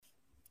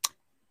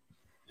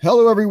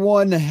Hello,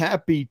 everyone.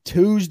 Happy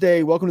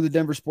Tuesday. Welcome to the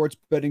Denver Sports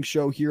Betting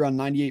Show here on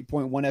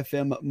 98.1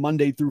 FM,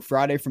 Monday through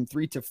Friday from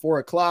 3 to 4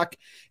 o'clock.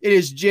 It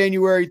is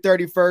January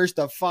 31st,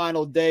 the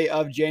final day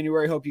of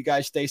January. Hope you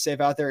guys stay safe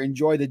out there.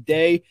 Enjoy the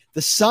day.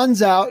 The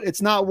sun's out.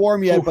 It's not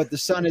warm yet, but the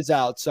sun is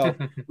out, so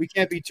we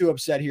can't be too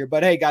upset here.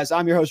 But hey, guys,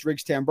 I'm your host,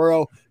 Riggs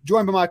Tamburo,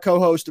 joined by my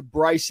co-host,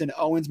 Bryson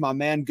Owens. My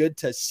man, good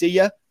to see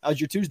you. How's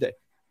your Tuesday?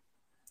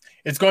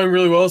 It's going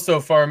really well so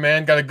far,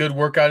 man. Got a good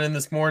workout in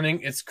this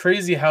morning. It's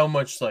crazy how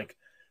much,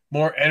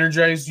 more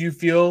energized you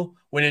feel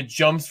when it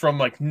jumps from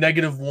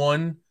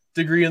 -1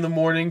 degree in the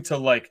morning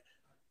to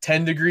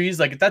 10 degrees.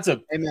 That's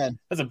a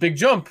big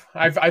jump.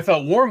 I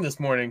felt warm this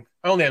morning.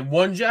 I only had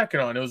one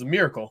jacket on. It was a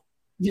miracle.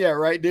 Yeah,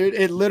 right, dude.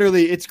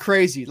 It's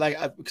crazy.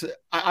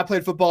 I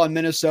played football in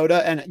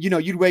Minnesota, and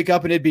you'd wake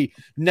up and it'd be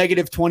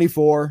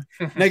 -24,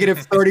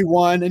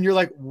 -31, and you're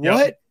like,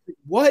 what? Yep.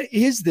 What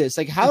is this?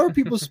 How are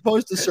people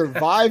supposed to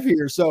survive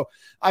here? So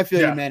I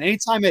feel you, man.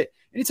 Anytime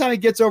it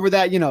gets over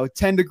that,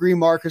 10-degree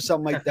mark or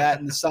something like that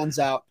and the sun's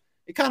out,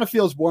 it kind of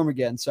feels warm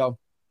again. So,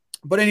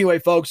 but anyway,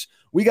 folks,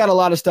 we got a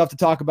lot of stuff to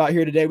talk about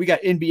here today. We got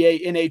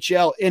NBA,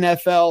 NHL,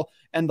 NFL,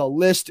 and the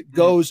list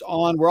goes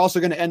on. We're also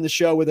going to end the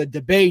show with a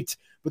debate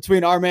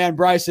between our man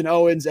Bryson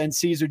Owens and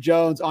Caesar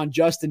Jones on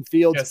Justin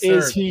Fields.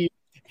 Yes, is he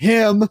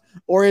him,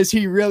 or is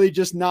he really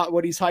just not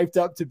what he's hyped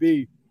up to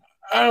be?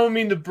 I don't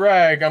mean to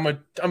brag. I'm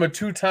a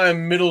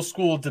two-time middle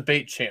school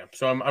debate champ,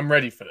 so I'm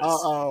ready for this.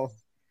 Uh-oh.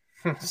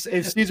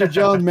 If Caesar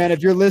Jones, man,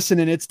 if you're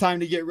listening, it's time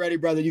to get ready,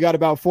 brother. You got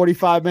about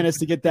 45 minutes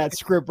to get that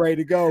script ready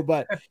to go.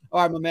 But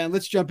all right, my man,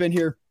 let's jump in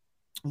here.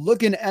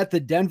 Looking at the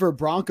Denver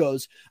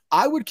Broncos,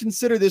 I would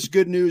consider this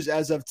good news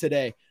as of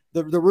today.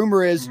 The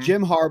rumor is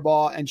Jim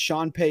Harbaugh and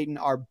Sean Payton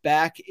are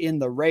back in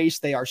the race.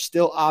 They are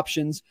still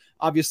options.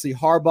 Obviously,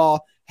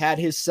 Harbaugh had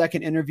his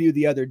second interview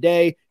the other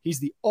day. He's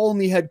the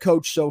only head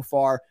coach so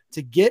far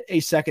to get a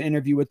second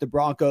interview with the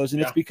Broncos,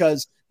 and it's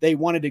because they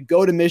wanted to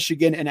go to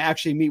Michigan and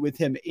actually meet with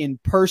him in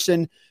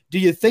person. Do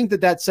you think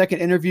that second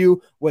interview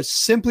was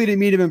simply to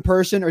meet him in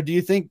person, or do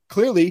you think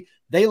clearly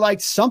they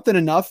liked something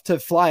enough to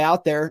fly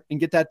out there and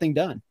get that thing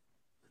done?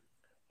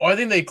 Well, I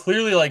think they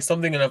clearly like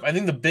something enough. I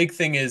think the big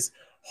thing is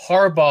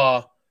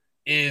Harbaugh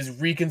is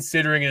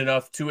reconsidering it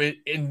enough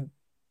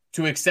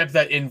to accept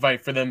that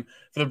invite for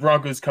the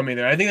Broncos coming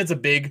there. I think that's a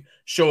big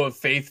show of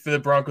faith for the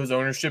Broncos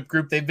ownership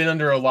group. They've been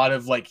under a lot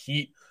of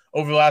heat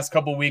over the last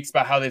couple of weeks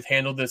about how they've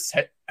handled this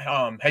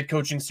head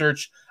coaching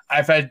search.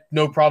 I've had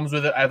no problems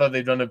with it. I thought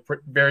they've done a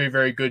very,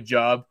 very good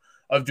job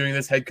of doing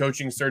this head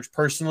coaching search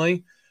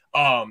personally.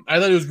 I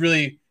thought it was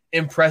really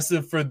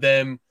impressive for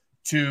them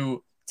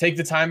to take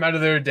the time out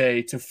of their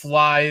day to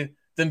fly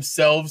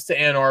themselves to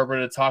Ann Arbor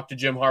to talk to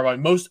Jim Harbaugh.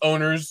 Most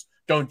owners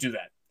don't do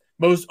that.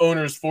 Most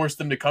owners force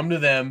them to come to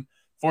them,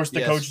 force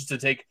the coaches to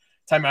take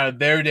time out of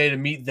their day to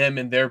meet them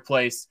in their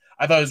place.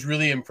 I thought it was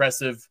really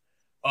impressive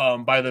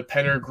by the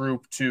Penner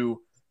group to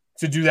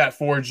do that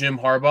for Jim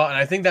Harbaugh. And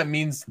I think that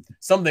means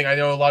something. I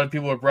know a lot of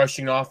people are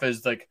brushing off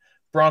as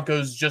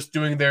Broncos just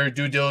doing their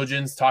due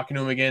diligence, talking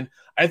to him again.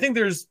 I think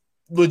there's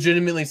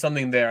legitimately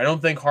something there. I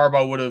don't think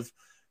Harbaugh would have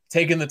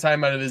taken the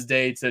time out of his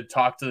day to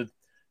talk to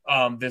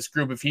this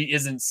group if he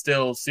isn't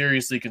still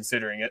seriously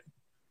considering it.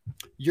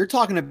 You're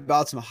talking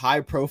about some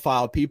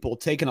high-profile people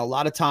taking a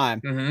lot of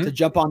time to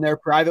jump on their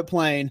private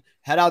plane,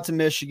 head out to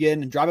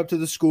Michigan, and drive up to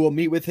the school,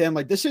 meet with him.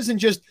 This isn't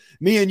just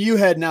me and you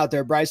heading out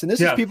there, Bryson.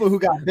 This is people who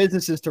got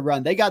businesses to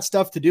run. They got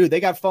stuff to do. They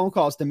got phone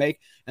calls to make,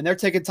 and they're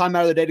taking time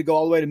out of their day to go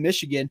all the way to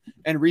Michigan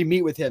and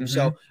re-meet with him.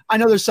 So I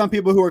know there's some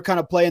people who are kind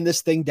of playing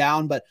this thing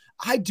down, but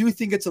I do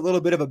think it's a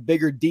little bit of a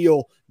bigger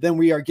deal than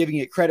we are giving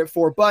it credit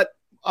for. But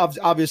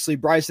obviously,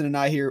 Bryson and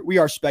I here, we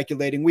are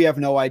speculating. We have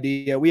no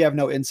idea. We have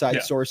no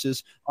inside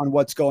sources on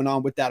what's going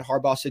on with that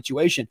Harbaugh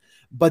situation.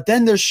 But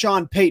then there's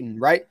Sean Payton,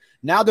 right?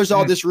 Now there's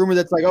all this rumor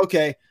that's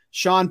okay,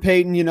 Sean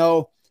Payton,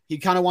 he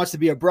kind of wants to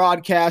be a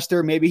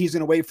broadcaster. Maybe he's going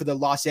to wait for the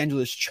Los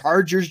Angeles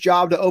Chargers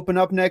job to open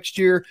up next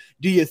year.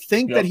 Do you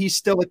think that he's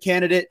still a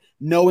candidate,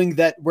 knowing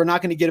that we're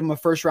not going to get him a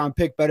first-round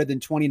pick better than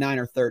 29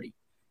 or 30?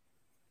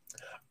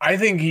 I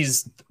think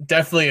he's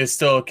definitely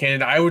still a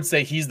candidate. I would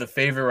say he's the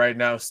favorite right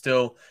now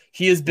still.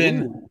 He has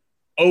been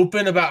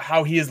open about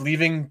how he is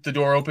leaving the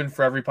door open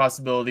for every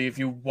possibility. If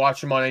you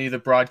watch him on any of the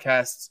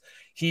broadcasts,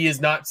 he has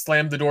not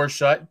slammed the door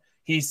shut.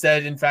 He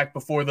said, in fact,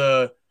 before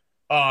the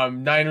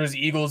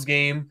Niners-Eagles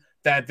game,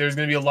 that there's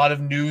going to be a lot of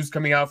news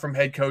coming out from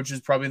head coaches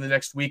probably in the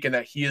next week, and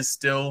that he is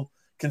still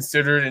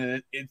considered,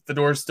 and the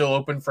door is still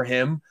open for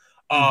him.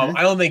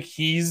 I don't think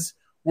he's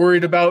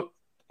worried about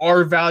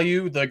our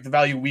value, the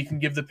value we can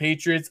give the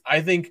Patriots.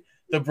 I think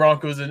the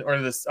Broncos or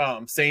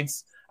the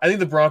Saints, I think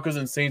the Broncos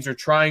and Saints are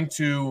trying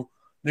to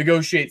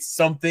negotiate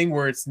something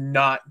where it's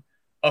not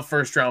a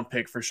first-round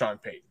pick for Sean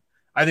Payton.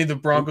 I think the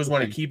Broncos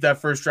want to keep that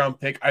first-round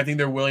pick. I think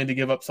they're willing to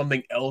give up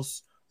something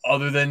else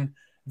other than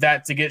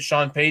that to get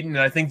Sean Payton, and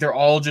I think they're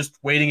all just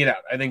waiting it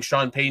out. I think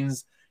Sean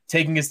Payton's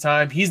taking his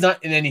time. He's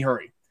not in any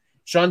hurry.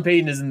 Sean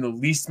Payton is in the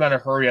least amount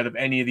of hurry out of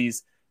any of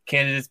these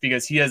candidates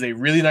because he has a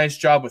really nice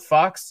job with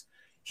Fox.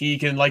 He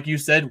can, like you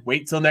said,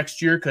 wait till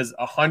next year because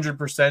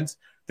 100%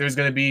 there's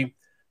going to be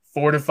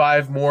 4 to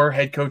 5 more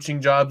head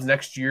coaching jobs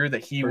next year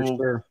that he For will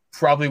sure.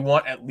 probably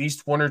want at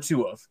least 1 or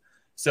 2 of.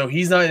 So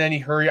he's not in any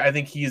hurry. I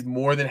think he is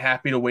more than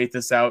happy to wait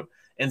this out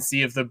and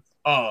see if the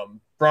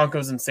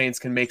Broncos and Saints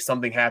can make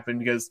something happen,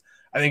 because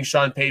I think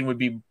Sean Payton would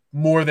be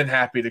more than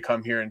happy to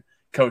come here and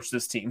coach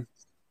this team.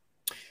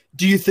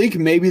 Do you think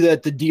maybe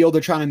that the deal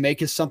they're trying to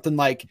make is something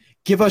like,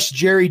 give us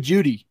Jerry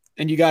Jeudy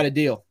and you got a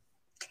deal?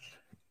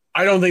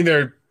 I don't think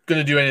they're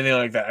going to do anything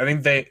like that. I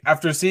think they,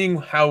 after seeing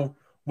how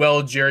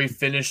well Jerry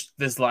finished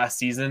this last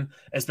season,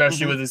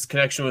 especially with his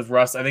connection with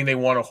Russ, I think they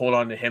want to hold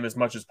on to him as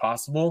much as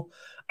possible.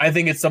 I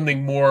think it's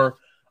something more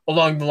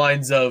along the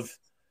lines of,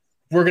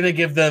 we're going to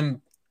give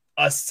them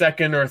a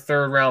 2nd or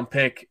 3rd round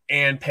pick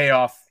and pay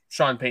off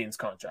Sean Payton's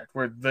contract,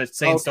 where the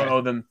Saints don't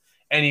owe them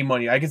any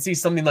money. I can see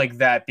something like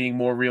that being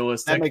more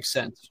realistic. That makes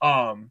sense.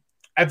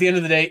 At the end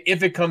of the day,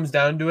 if it comes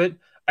down to it,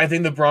 I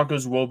think the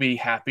Broncos will be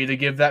happy to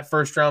give that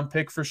 1st round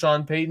pick for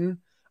Sean Payton.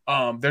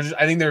 I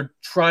think they're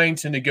trying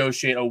to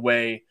negotiate a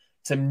way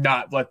to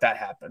not let that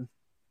happen.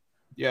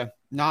 Yeah,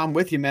 no, I'm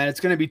with you, man. It's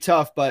going to be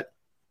tough, but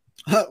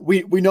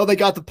we know they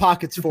got the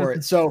pockets for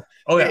it. So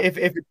if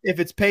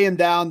it's pay him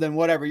down, then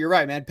whatever. You're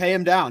right, man. Pay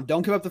him down.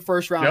 Don't give up the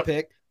 1st round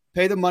pick.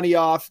 Pay the money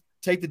off.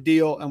 Take the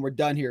deal, and we're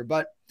done here.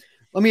 But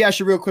let me ask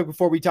you real quick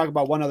before we talk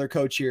about one other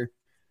coach here.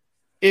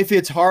 If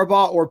it's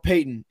Harbaugh or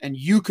Payton, and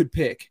you could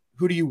pick,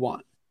 who do you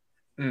want?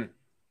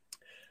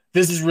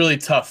 This is really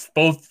tough.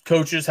 Both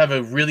coaches have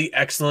a really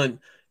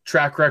excellent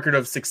track record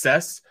of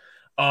success.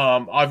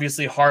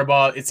 Obviously,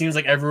 Harbaugh, it seems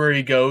like everywhere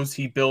he goes,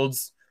 he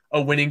builds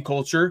a winning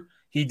culture.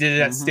 He did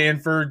it at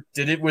Stanford,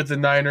 did it with the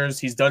Niners.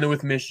 He's done it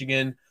with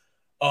Michigan.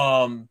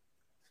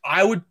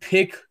 I would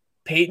pick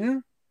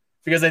Payton,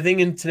 because I think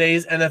in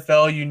today's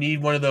NFL, you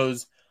need one of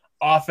those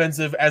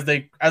offensive, as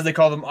they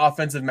call them,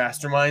 offensive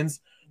masterminds.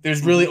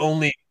 There's really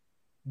only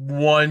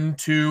 1,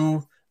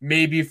 2,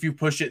 maybe if you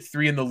push it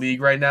 3 in the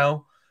league right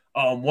now.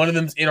 One of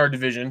them's in our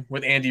division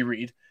with Andy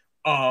Reid.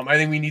 I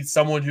think we need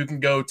someone who can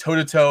go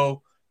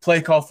toe-to-toe,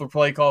 play call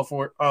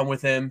for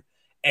with him.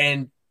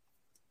 And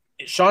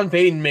Sean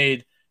Payton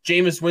made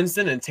Jameis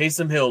Winston and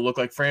Taysom Hill look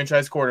like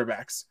franchise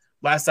quarterbacks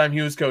last time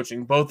he was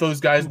coaching. Both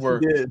those guys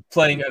were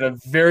playing at a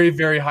very,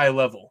 very high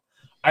level.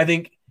 I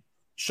think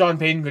Sean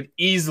Payton could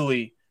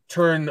easily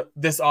turn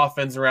this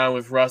offense around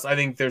with Russ. I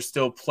think there's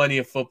still plenty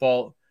of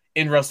football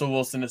in Russell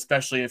Wilson,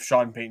 especially if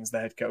Sean Payton's the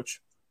head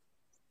coach.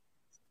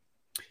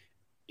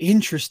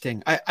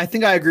 Interesting. I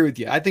think I agree with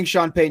you. I think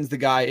Sean Payton's the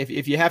guy.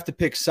 If you have to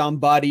pick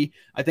somebody,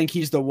 I think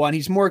he's the one.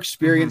 He's more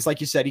experienced,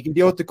 like you said. He can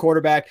deal with the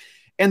quarterback.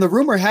 And the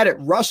rumor had it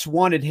Russ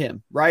wanted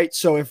him, right?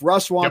 So if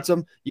Russ wants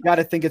him, you got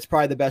to think it's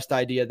probably the best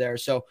idea there.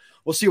 So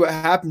we'll see what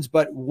happens.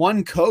 But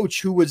one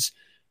coach who was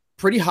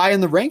pretty high in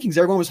the rankings,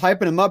 everyone was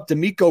hyping him up,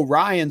 D'Amico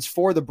Ryans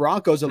for the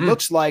Broncos. It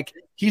looks like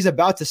he's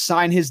about to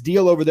sign his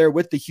deal over there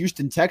with the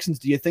Houston Texans.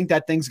 Do you think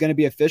that thing's going to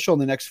be official in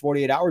the next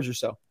 48 hours or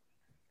so?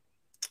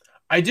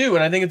 I do,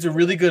 and I think it's a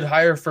really good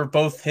hire for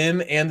both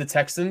him and the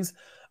Texans.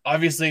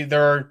 Obviously,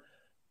 there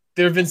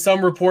have been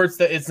some reports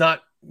that it's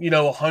not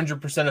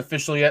 100%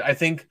 official yet. I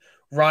think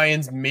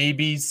Ryan's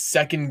maybe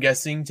second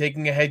guessing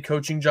taking a head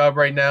coaching job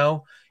right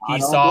now.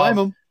 Blame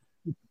him.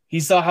 He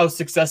saw how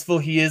successful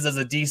he is as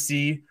a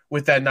DC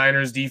with that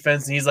Niners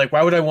defense, and he's like,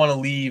 why would I want to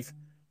leave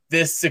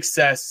this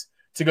success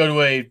to go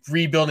to a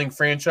rebuilding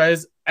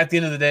franchise? At the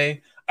end of the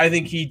day, I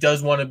think he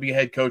does want to be a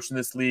head coach in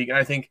this league, and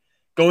I think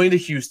going to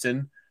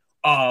Houston,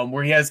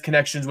 where he has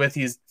connections with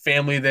his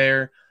family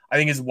there. I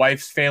think his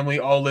wife's family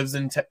all lives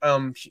in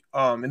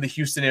the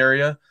Houston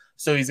area,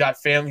 so he's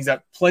got family. He's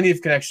got plenty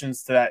of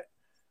connections to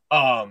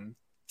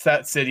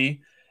that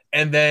city,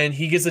 and then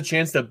he gets a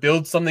chance to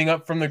build something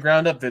up from the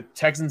ground up. The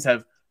Texans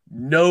have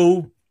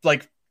no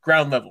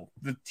ground level.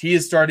 He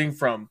is starting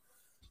from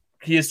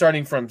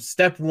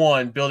step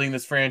one, building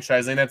this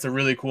franchise, and that's a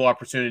really cool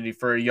opportunity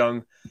for a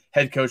young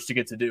head coach to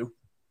get to do.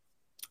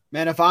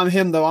 Man, if I'm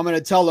him though, I'm going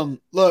to tell him,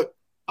 look,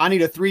 I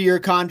need a 3-year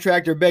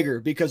contract or bigger,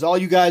 because all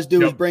you guys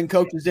do is bring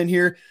coaches in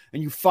here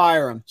and you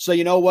fire them. So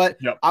you know what?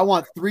 I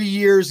want 3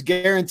 years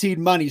guaranteed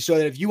money, so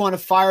that if you want to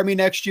fire me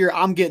next year,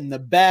 I'm getting the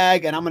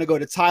bag and I'm going to go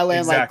to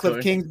Thailand like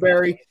Cliff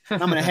Kingsbury,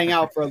 and I'm going to hang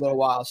out for a little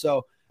while.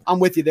 So I'm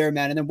with you there,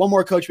 man. And then one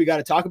more coach we got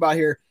to talk about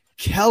here,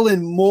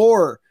 Kellen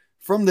Moore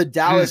from the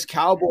Dallas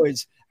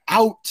Cowboys,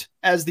 out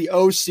as the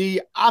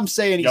OC. I'm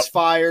saying he's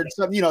fired.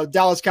 Some,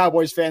 Dallas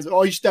Cowboys fans,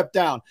 he stepped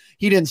down.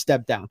 He didn't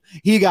step down.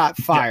 He got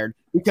fired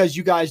because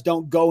you guys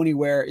don't go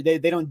anywhere. They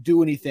don't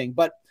do anything.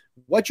 But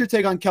what's your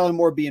take on Kellen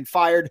Moore being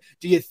fired?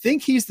 Do you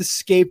think he's the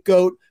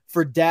scapegoat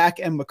for Dak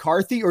and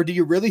McCarthy, or do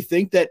you really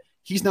think that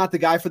he's not the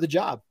guy for the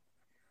job?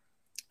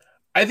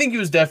 I think he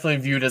was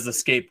definitely viewed as a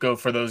scapegoat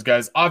for those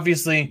guys.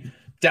 Obviously,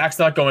 Dak's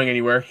not going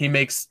anywhere. He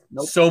makes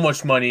so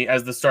much money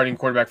as the starting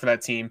quarterback for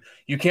that team.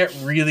 You can't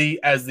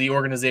really, as the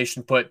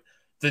organization, put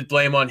the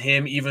blame on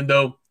him, even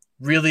though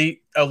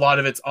really a lot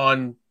of it's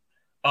on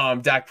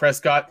Dak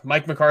Prescott.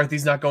 Mike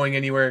McCarthy's not going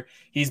anywhere.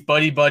 He's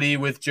buddy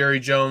with Jerry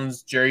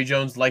Jones. Jerry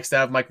Jones likes to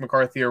have Mike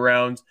McCarthy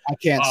around. I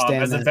can't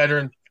stand as a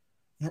veteran.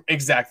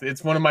 Exactly.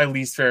 It's one of my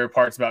least favorite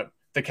parts about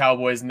the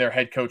Cowboys and their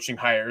head coaching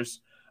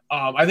hires.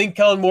 I think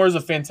Kellen Moore is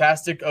a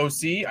fantastic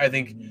OC. I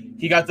think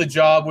he got the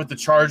job with the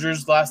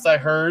Chargers last I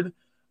heard.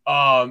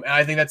 And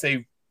I think that's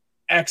a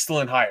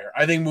excellent hire.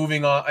 I think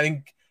moving on, I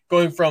think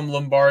going from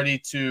Lombardi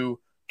to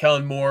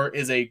Kellen Moore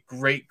is a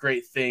great,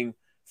 great thing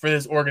for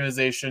this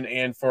organization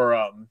and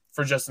for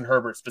Justin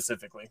Herbert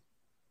specifically.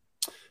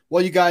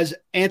 Well, you guys,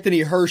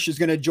 Anthony Hirsch is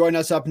going to join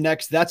us up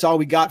next. That's all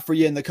we got for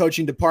you in the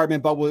coaching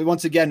department. But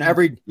once again,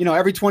 every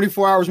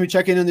 24 hours when we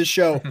check in this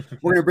show,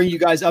 we're going to bring you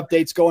guys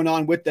updates going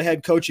on with the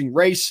head coaching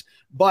race.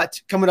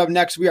 But coming up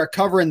next, we are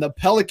covering the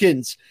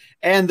Pelicans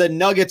and the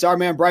Nuggets. Our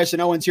man Bryson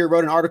Owens here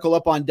wrote an article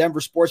up on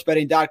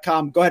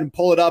denversportsbetting.com. Go ahead and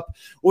pull it up.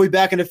 We'll be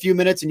back in a few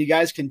minutes, and you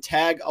guys can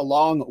tag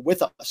along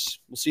with us.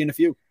 We'll see you in a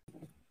few.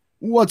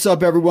 What's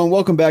up, everyone?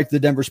 Welcome back to the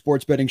Denver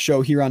Sports Betting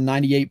Show here on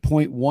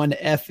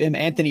 98.1 FM.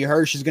 Anthony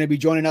Hirsch is going to be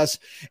joining us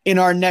in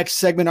our next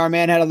segment. Our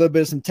man had a little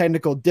bit of some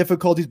technical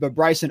difficulties, but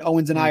Bryson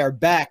Owens and I are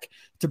back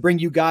to bring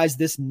you guys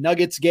this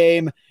Nuggets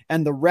game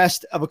and the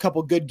rest of a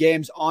couple good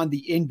games on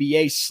the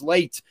NBA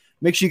slate.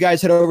 Make sure you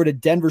guys head over to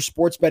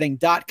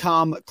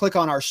denversportsbetting.com. Click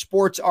on our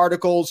sports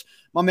articles.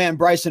 My man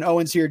Bryson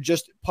Owens here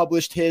just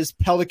published his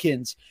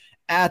Pelicans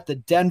at the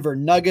Denver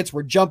Nuggets.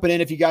 We're jumping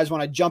in if you guys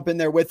want to jump in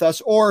there with us,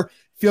 or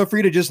feel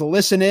free to just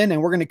listen in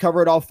and we're going to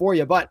cover it all for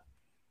you. But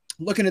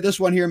looking at this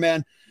one here,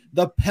 man,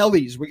 the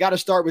Pellies, we got to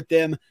start with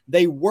them.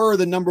 They were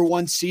the number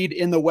one seed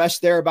in the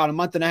West there about a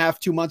month and a half,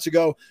 2 months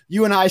ago.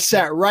 You and I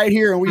sat right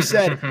here and we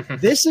said,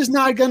 this is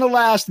not going to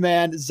last,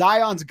 man.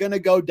 Zion's going to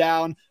go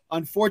down.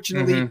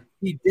 Unfortunately,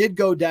 he did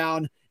go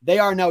down. They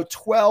are now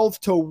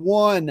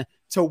 12-1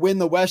 to win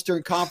the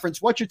Western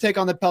Conference. What's your take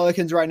on the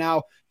Pelicans right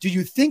now? Do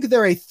you think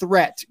they're a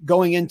threat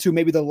going into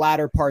maybe the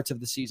latter parts of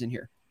the season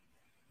here?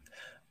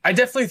 I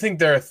definitely think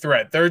they're a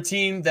threat. They're a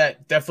team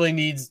that definitely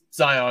needs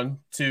Zion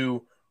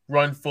to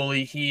run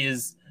fully. He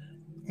is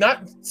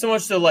not so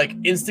much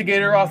the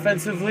instigator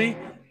offensively,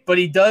 but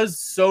he does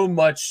so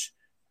much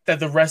that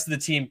the rest of the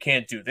team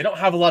can't do. They don't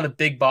have a lot of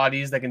big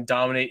bodies that can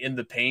dominate in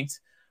the paint.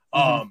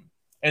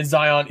 And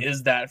Zion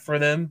is that for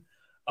them.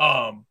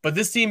 But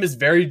this team is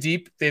very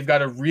deep. They've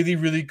got a really,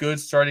 really good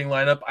starting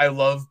lineup. I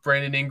love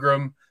Brandon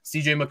Ingram.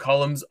 CJ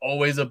McCollum's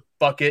always a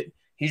bucket.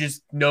 He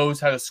just knows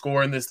how to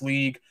score in this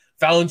league.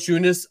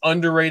 Valanciunas,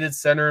 underrated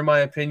center, in my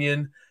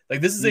opinion.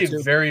 This is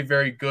a very,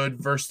 very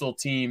good, versatile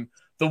team.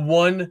 The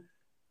one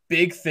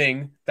big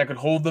thing that could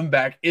hold them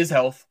back is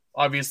health.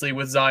 Obviously,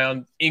 with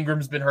Zion,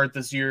 Ingram's been hurt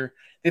this year.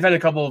 They've had a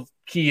couple of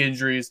key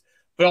injuries,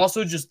 but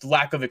also just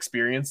lack of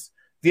experience.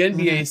 The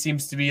NBA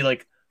seems to be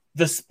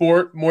the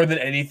sport more than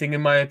anything,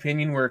 in my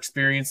opinion, where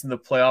experience in the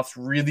playoffs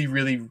really,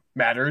 really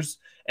matters.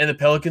 And the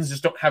Pelicans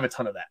just don't have a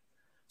ton of that.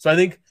 So I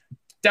think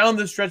down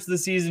the stretch of the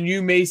season,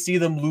 you may see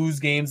them lose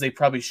games they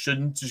probably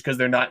shouldn't just because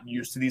they're not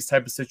used to these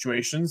type of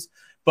situations.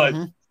 But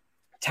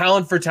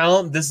talent for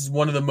talent, this is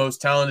one of the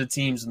most talented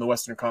teams in the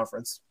Western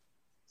Conference.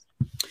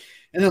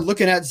 And then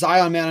looking at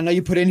Zion, man, I know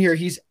you put in here,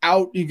 he's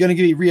out. You're going to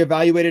get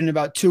reevaluated in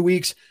about 2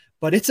 weeks.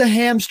 But it's a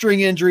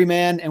hamstring injury,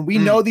 man, and we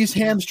know these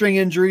hamstring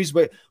injuries.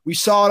 But we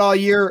saw it all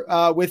year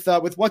with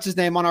what's his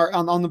name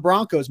on the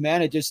Broncos,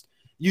 man. It just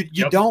you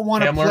don't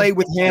want to play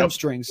with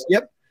hamstrings.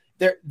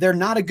 They're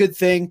not a good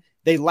thing.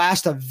 They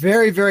last a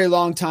very, very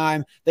long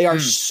time. They are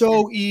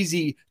so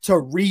easy to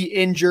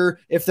re-injure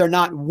if they're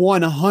not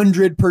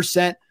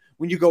 100%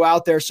 when you go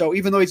out there. So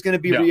even though he's going to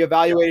be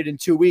reevaluated in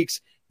 2 weeks,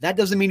 that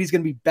doesn't mean he's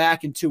going to be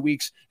back in 2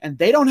 weeks. And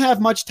they don't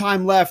have much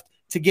time left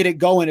to get it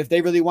going if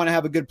they really want to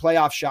have a good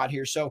playoff shot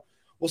here. So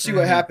we'll see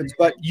what happens.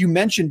 But you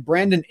mentioned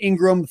Brandon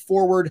Ingram,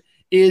 forward,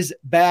 is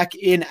back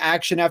in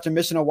action after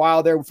missing a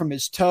while there from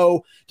his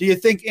toe. Do you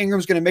think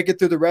Ingram's going to make it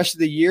through the rest of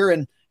the year?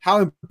 And how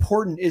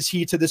important is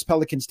he to this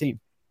Pelicans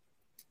team?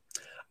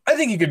 I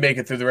think he could make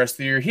it through the rest of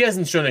the year. He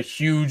hasn't shown a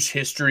huge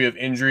history of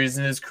injuries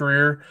in his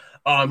career.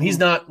 He's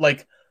not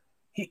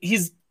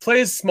he's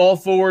plays small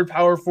forward,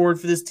 power forward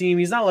for this team.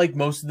 He's not like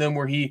most of them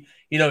where he,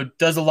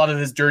 does a lot of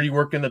his dirty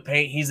work in the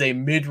paint. He's a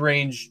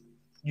mid-range,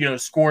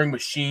 scoring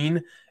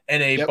machine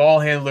and a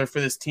ball handler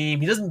for this team.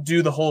 He doesn't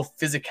do the whole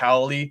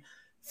physicality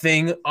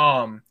thing.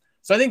 So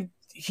I think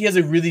he has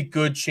a really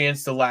good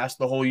chance to last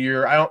the whole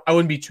year. I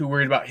wouldn't be too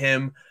worried about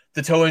him.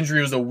 The toe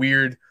injury was a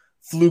weird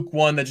fluke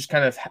one that just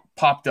kind of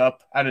popped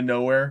up out of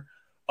nowhere.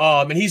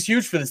 And he's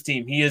huge for this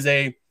team. He is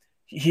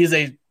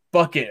a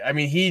bucket. I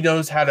mean, he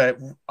knows how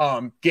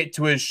to get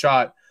to his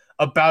shot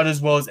about as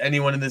well as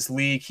anyone in this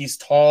league. He's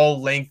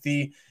tall,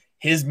 lengthy.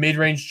 His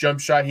mid-range jump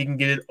shot, he can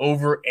get it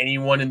over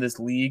anyone in this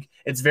league.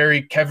 It's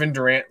very Kevin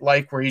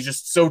Durant-like, where he's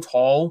just so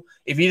tall.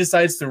 If he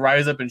decides to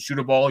rise up and shoot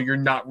a ball, you're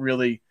not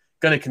really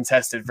going to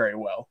contest it very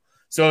well.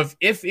 So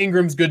if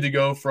Ingram's good to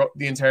go for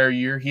the entire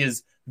year, he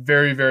is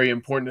very, very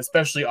important,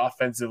 especially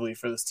offensively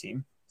for this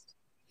team.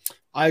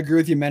 I agree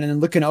with you, man. And then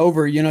looking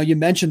over, you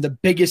mentioned the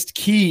biggest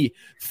key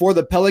for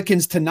the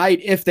Pelicans tonight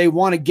if they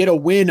want to get a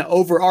win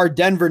over our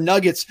Denver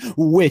Nuggets,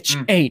 which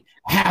ain't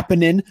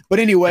happening. But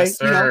anyway,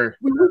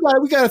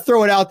 we got to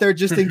throw it out there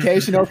just in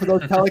case, for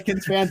those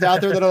Pelicans fans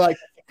out there that are like,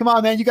 come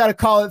on, man, you got to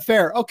call it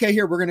fair. Okay,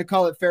 here, we're going to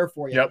call it fair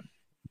for you.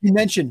 You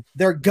mentioned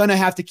they're going to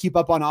have to keep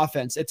up on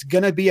offense. It's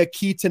going to be a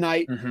key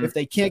tonight. If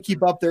they can't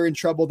keep up, they're in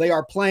trouble. They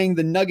are playing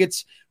the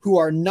Nuggets, who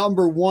are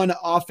number one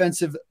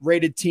offensive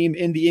rated team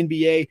in the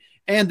NBA,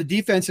 and the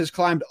defense has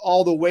climbed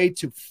all the way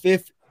to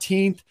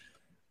 15th.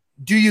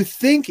 Do you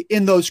think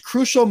in those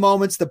crucial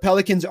moments the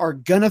Pelicans are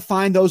going to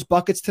find those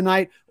buckets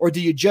tonight, or do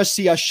you just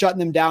see us shutting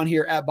them down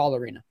here at Ball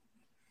Arena?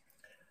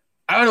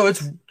 I don't know.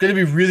 It's going to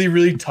be really,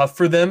 really tough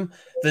for them.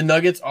 The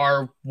Nuggets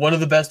are one of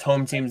the best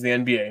home teams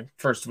in the NBA,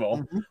 first of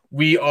all.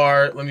 We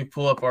are, let me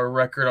pull up our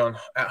record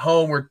at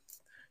home. We're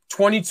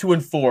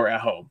 22-4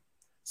 at home.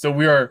 So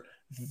we are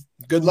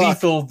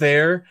lethal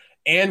there.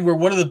 And we're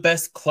one of the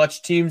best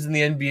clutch teams in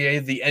the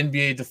NBA. The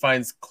NBA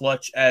defines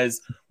clutch as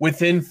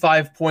within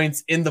 5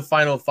 points in the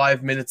final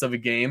 5 minutes of a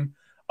game.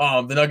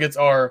 The Nuggets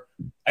are,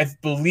 I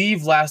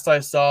believe, last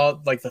I saw,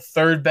 like the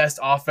third best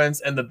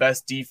offense and the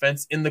best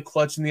defense in the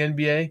clutch in the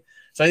NBA.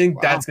 So I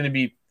think that's going to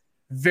be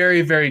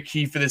very, very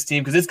key for this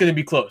team because it's going to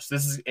be close.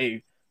 This is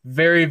a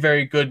very,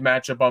 very good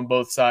matchup on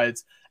both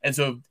sides. And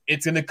so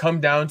it's going to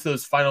come down to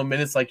those final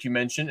minutes, like you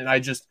mentioned. And I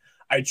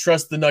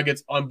trust the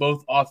Nuggets on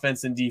both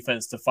offense and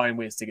defense to find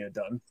ways to get it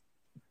done.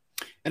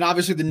 And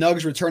obviously the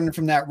Nuggets returning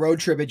from that road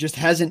trip, it just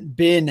hasn't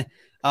been,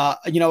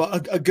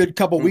 a good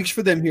couple weeks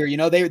for them here.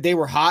 They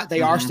were hot.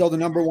 They are still the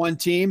number one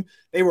team.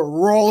 They were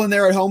rolling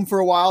there at home for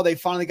a while. They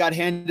finally got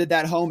handed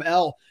that home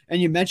L.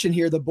 And you mentioned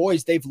here the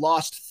boys, they've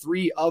lost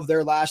 3 of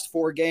their last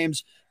 4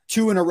 games,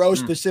 2 in a row,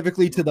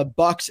 specifically to the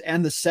Bucks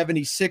and the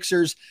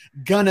 76ers.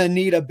 Gonna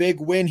need a big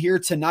win here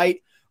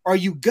tonight. Are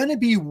you gonna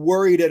be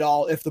worried at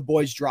all if the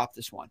boys drop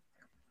this one?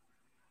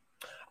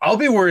 I'll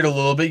be worried a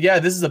little bit. Yeah,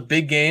 this is a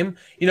big game.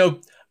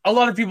 A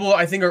lot of people,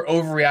 I think, are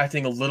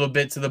overreacting a little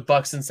bit to the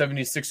Bucks and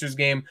 76ers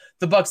game.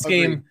 The Bucks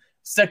game,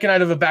 second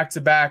night of a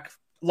back-to-back.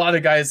 A lot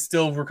of guys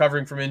still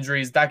recovering from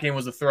injuries. That game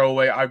was a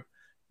throwaway.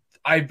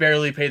 I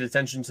barely paid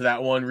attention to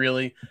that one,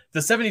 really. The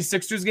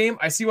 76ers game,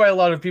 I see why a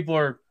lot of people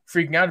are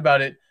freaking out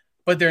about it,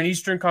 but they're an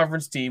Eastern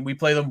Conference team. We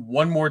play them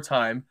one more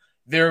time.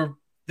 Them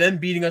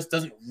beating us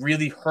doesn't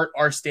really hurt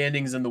our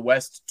standings in the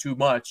West too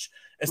much,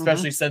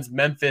 especially since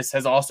Memphis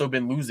has also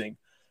been losing.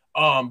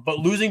 But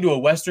losing to a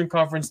Western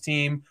Conference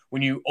team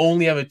when you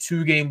only have a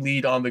 2-game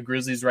lead on the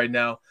Grizzlies right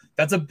now,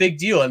 that's a big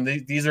deal. And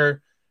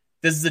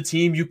this is a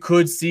team you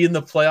could see in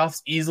the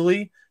playoffs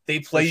easily. They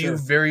play you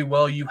very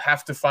well. You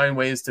have to find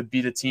ways to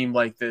beat a team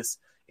like this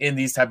in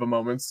these type of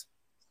moments.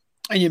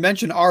 And you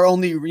mentioned our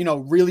only,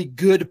 really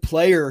good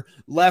player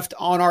left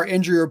on our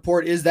injury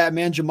report is that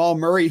man, Jamal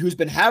Murray, who's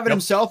been having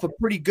himself a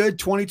pretty good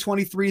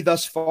 2023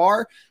 thus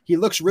far. He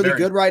looks really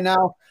good right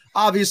now.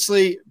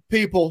 Obviously,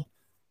 people,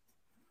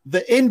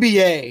 the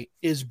NBA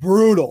is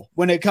brutal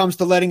when it comes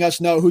to letting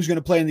us know who's going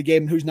to play in the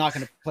game and who's not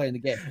going to play in the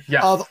game.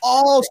 Of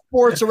all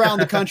sports around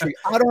the country,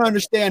 I don't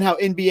understand how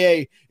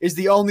NBA is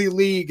the only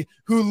league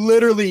who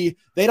literally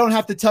they don't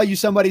have to tell you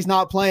somebody's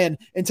not playing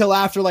until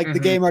after the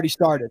game already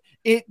started.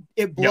 It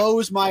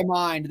blows my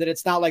mind that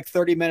it's not like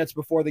 30 minutes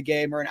before the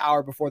game or an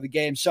hour before the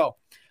game. So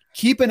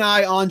keep an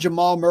eye on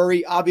Jamal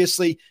Murray.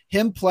 Obviously,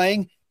 him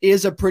playing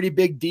is a pretty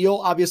big deal.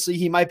 Obviously,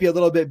 he might be a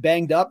little bit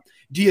banged up.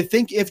 Do you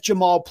think if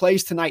Jamal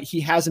plays tonight,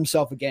 he has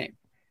himself a game?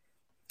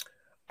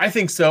 I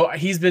think so.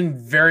 He's been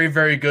very,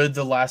 very good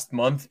the last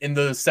month in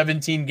the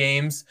 17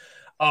 games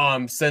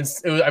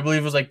since I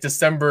believe it was like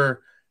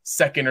December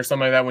 2nd or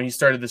something like that when he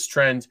started this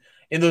trend.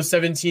 In those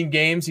 17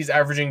 games, he's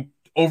averaging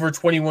over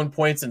 21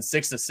 points and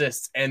 6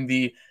 assists. And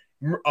the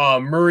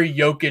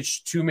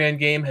Murray-Jokic 2-man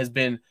game has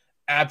been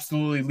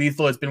absolutely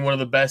lethal. It's been one of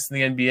the best in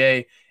the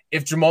NBA.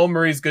 If Jamal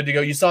Murray is good to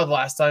go, you saw the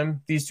last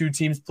time these two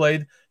teams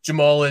played,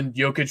 Jamal and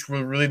Jokic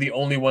were really the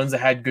only ones that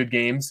had good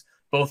games.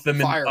 Both of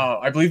them,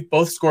 I believe,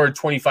 both scored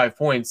 25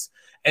 points,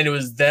 and it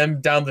was them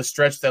down the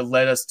stretch that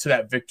led us to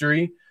that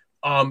victory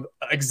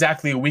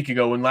exactly a week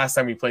ago when last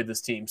time we played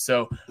this team.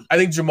 So I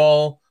think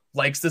Jamal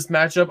likes this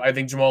matchup. I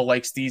think Jamal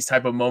likes these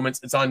type of moments.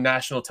 It's on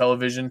national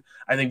television.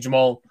 I think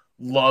Jamal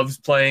loves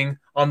playing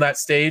on that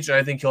stage, and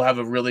I think he'll have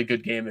a really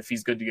good game if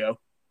he's good to go.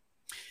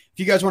 If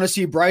you guys want to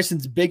see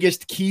Bryson's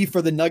biggest key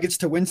for the Nuggets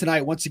to win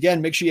tonight, once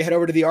again, make sure you head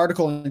over to the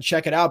article and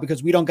check it out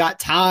because we don't got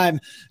time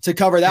to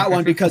cover that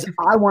one because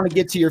I want to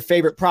get to your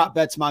favorite prop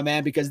bets, my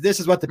man, because this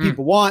is what the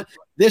people want.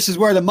 This is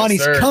where the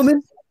money's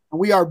coming. And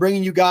we are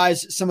bringing you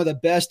guys some of the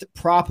best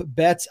prop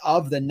bets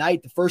of the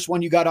night. The first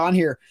one you got on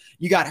here,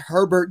 you got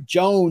Herbert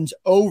Jones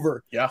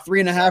over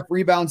 3.5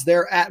 rebounds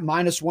there at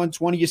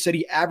 -120. You said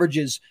he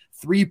averages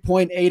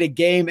 3.8 a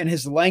game, and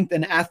his length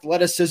and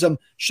athleticism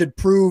should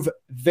prove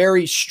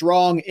very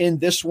strong in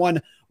this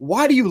one.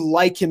 Why do you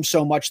like him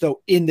so much,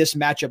 though, in this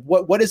matchup?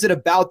 What is it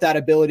about that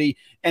ability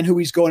and who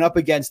he's going up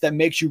against that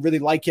makes you really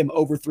like him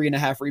over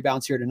 3.5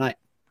 rebounds here tonight?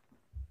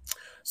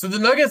 So the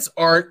Nuggets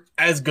aren't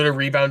as good a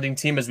rebounding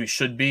team as we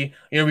should be.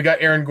 We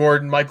got Aaron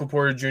Gordon, Michael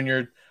Porter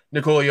Jr.,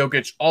 Nikola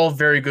Jokic, all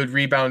very good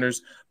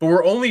rebounders, but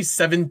we're only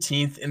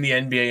 17th in the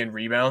NBA in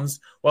rebounds,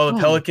 while the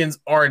Pelicans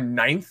are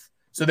 9th.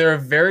 So they're a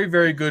very,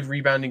 very good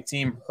rebounding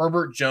team.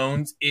 Herbert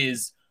Jones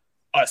is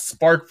a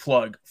spark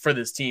plug for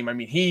this team. I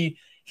mean, he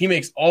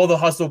makes all the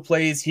hustle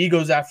plays. He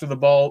goes after the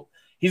ball.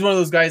 he's one of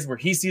those guys where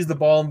he sees the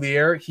ball in the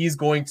air, he's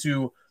going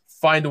to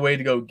find a way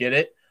to go get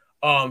it.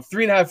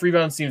 3.5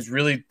 rebounds seems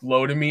really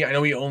low to me. I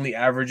know he only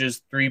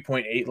averages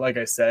 3.8, like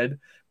I said,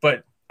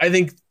 but I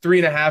think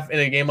 3.5 in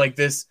a game like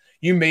this,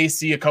 you may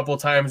see a couple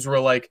times where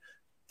like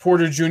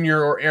Porter Jr.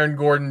 or Aaron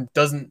Gordon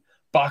doesn't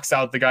box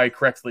out the guy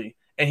correctly,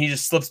 and he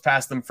just slips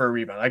past them for a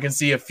rebound. I can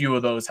see a few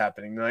of those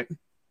happening tonight.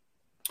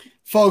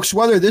 Folks,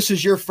 whether this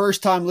is your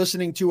first time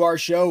listening to our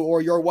show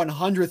or your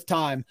 100th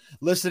time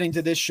listening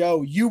to this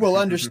show, you will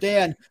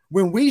understand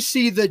when we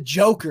see the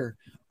Joker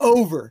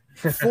over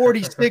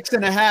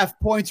 46.5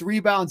 points,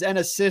 rebounds, and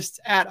assists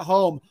at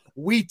home,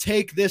 we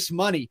take this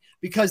money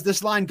because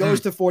this line goes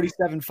to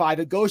 47.5.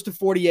 It goes to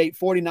 48,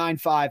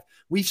 49.5.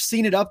 We've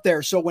seen it up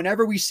there. So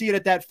whenever we see it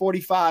at that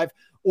 45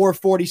 or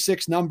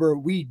 46 number,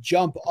 we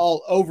jump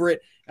all over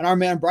it. And our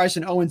man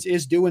Bryson Owens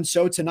is doing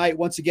so tonight.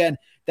 Once again,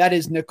 that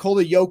is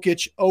Nikola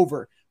Jokic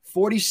over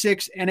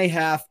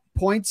 46.5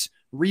 points,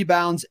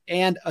 rebounds,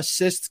 and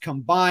assists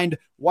combined.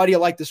 Why do you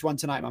like this one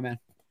tonight, my man?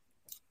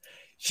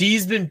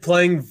 He's been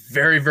playing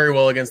very, very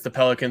well against the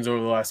Pelicans over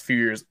the last few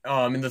years.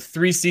 In the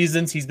 3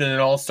 seasons, he's been an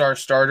all-star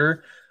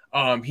starter.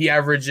 He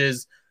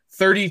averages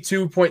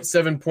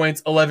 32.7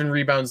 points, 11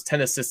 rebounds,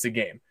 10 assists a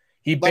game.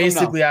 He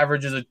basically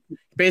averages a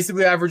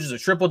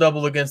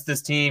triple-double against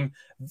this team.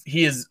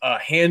 He is a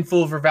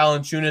handful for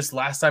Valanciunas.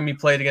 Last time he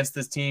played against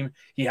this team,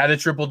 he had a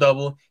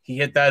triple-double. He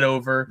hit that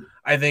over.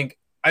 I think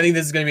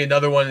this is going to be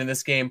another one in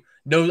this game.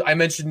 No, I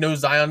mentioned no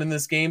Zion in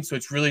this game, so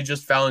it's really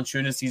just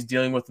Valanciunas he's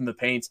dealing with in the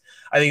paint.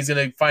 I think he's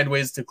going to find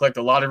ways to collect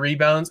a lot of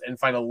rebounds and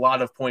find a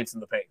lot of points in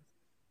the paint.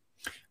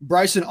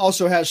 Bryson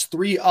also has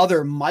 3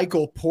 other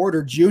Michael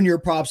Porter Jr.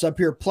 props up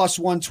here, plus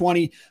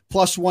 120,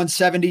 plus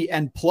 170,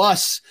 and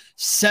plus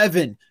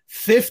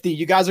 750.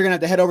 You guys are going to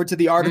have to head over to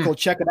the article,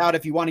 check it out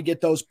if you want to get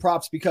those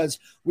props, because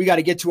we got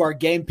to get to our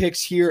game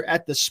picks here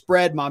at the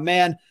spread. My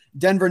man,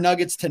 Denver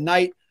Nuggets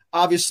tonight,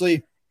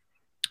 obviously,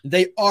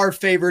 they are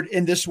favored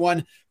in this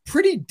one.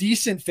 Pretty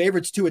decent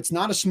favorites, too. It's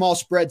not a small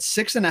spread,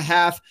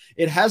 6.5.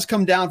 It has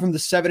come down from the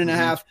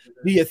 7.5.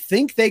 Do you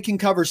think they can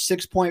cover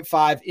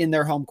 6.5 in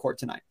their home court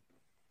tonight?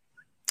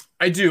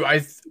 I do. I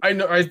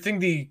think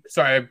the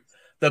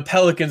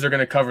Pelicans are going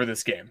to cover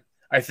this game.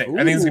 I think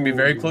it's going to be a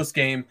very close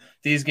game.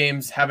 These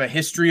games have a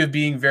history of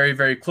being very,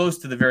 very close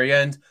to the very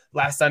end.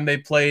 Last time they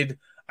played,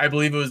 I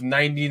believe it was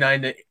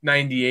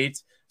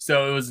 99-98.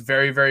 So it was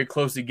very, very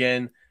close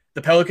again.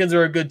 The Pelicans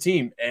are a good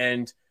team,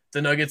 and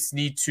the Nuggets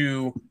need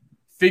to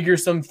figure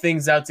some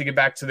things out to get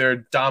back to their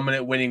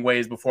dominant winning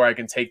ways before I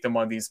can take them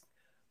on these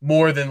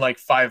more than like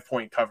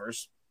 5-point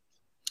covers.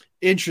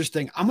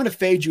 Interesting. I'm going to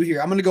fade you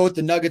here. I'm going to go with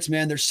the Nuggets,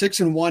 man. They're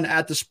 6-1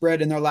 at the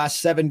spread in their last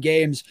 7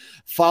 games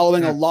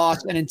following a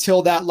loss. And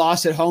until that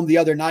loss at home the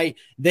other night,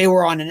 they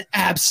were on an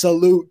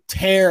absolute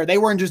tear. They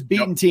weren't just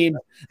beating teams.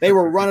 They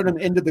were running them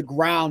into the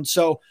ground.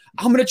 So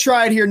I'm going to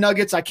try it here,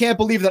 Nuggets. I can't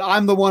believe that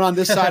I'm the one on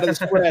this side of the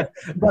spread,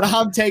 but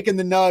I'm taking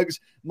the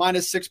Nugs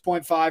minus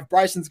 6.5.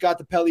 Bryson's got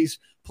the Pellies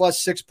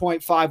plus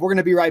 6.5. We're going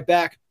to be right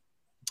back.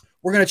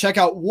 We're going to check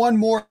out one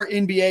more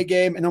NBA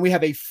game, and then we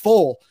have a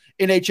full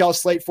NHL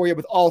slate for you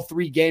with all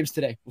 3 games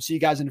today. We'll see you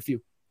guys in a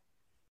few.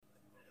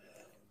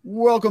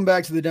 Welcome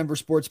back to the Denver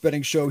Sports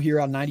Betting Show here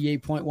on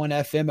 98.1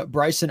 FM.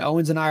 Bryson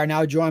Owens and I are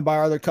now joined by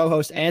our other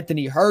co-host,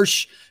 Anthony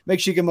Hirsch. Make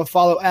sure you give him a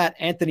follow at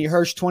Anthony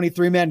Hirsch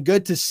 23. Man,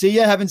 good to see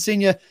you. Haven't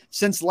seen you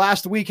since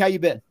last week. How you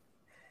been?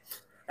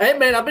 Hey,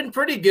 man, I've been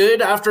pretty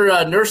good.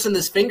 After nursing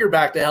this finger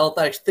back to health,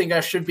 I think I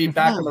should be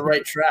back on the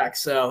right track.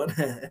 So,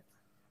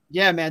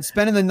 yeah, man,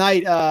 spending the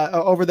night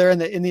over there in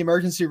the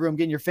emergency room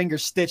getting your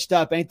fingers stitched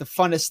up ain't the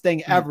funnest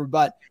thing ever,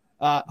 but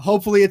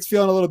hopefully it's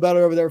feeling a little better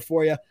over there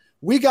for you.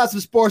 We got some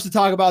sports to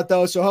talk about,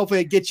 though, so hopefully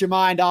it gets your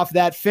mind off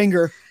that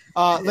finger.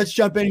 Let's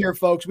jump in here,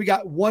 folks. We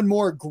got one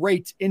more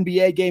great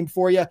NBA game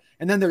for you,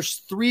 and then there's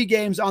 3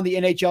 games on the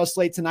NHL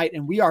slate tonight,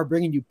 and we are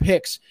bringing you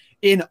picks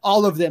in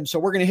all of them. So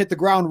we're going to hit the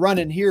ground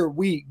running. Here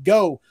we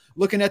go.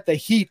 Looking at the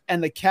Heat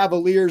and the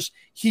Cavaliers.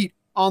 Heat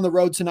on the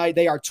road tonight.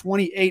 They are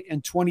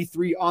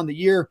 28-23 on the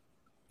year.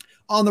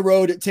 On the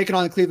road, taking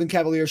on the Cleveland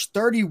Cavaliers,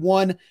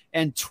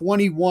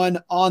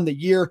 31-21 on the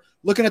year.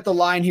 Looking at the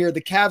line here,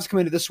 the Cavs come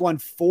into this one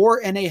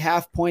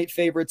 4.5-point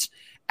favorites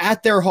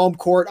at their home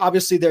court.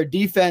 Obviously, their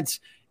defense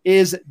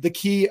is the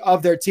key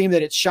of their team,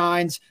 that it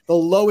shines. The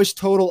lowest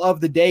total of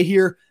the day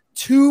here,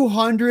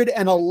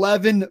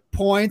 211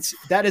 points.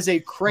 That is a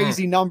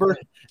crazy number.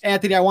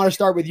 Anthony, I want to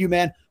start with you,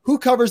 man. Who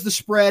covers the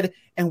spread,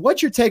 and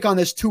what's your take on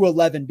this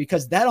 211?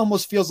 Because that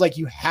almost feels like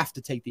you have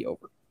to take the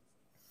over.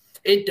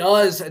 It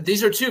does.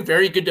 These are 2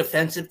 very good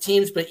defensive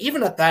teams, but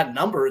even at that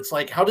number, it's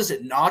like, how does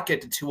it not get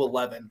to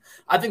 211?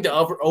 I think the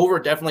over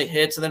definitely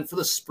hits. And then for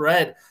the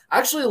spread, I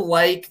actually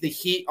like the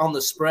Heat on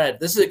the spread.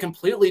 This is a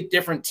completely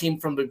different team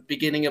from the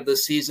beginning of the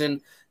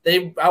season.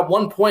 They, at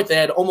one point, they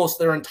had almost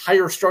their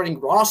entire starting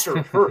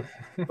roster hurt,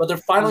 but they're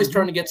finally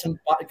starting to get some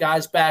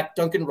guys back.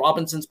 Duncan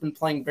Robinson's been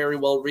playing very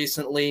well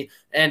recently,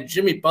 and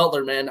Jimmy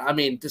Butler, man, I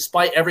mean,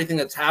 despite everything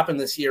that's happened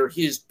this year,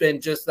 he's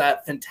been just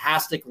that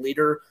fantastic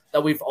leader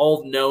that we've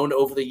all known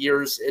over the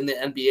years in the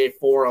NBA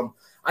forum.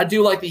 I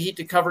do like the Heat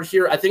to cover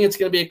here. I think it's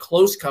going to be a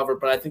close cover,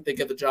 but I think they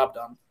get the job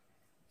done.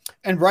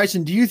 And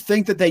Bryson, do you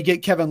think that they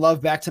get Kevin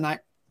Love back tonight?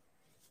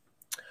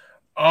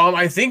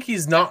 I think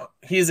he's not.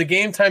 He is a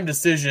game time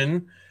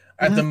decision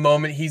at the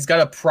moment. He's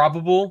got a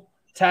probable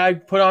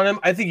tag put on him.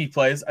 I think he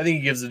plays. I think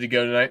he gives it a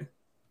go tonight.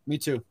 Me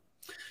too.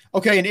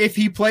 Okay, and if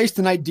he plays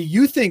tonight, do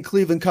you think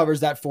Cleveland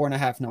covers that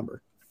 4.5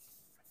 number?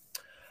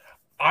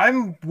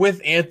 I'm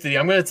with Anthony.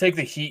 I'm going to take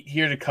the Heat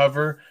here to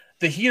cover.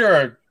 The Heat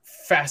are a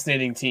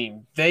fascinating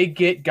team. They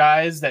get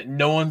guys that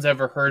no one's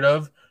ever heard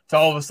of to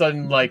all of a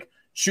sudden like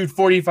shoot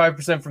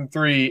 45% from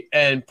three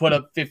and put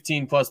up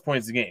 15-plus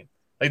points a game.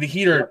 Like the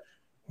Heat are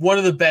one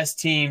of the best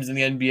teams in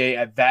the NBA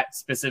at that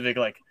specific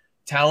like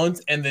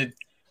talent, and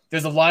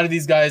there's a lot of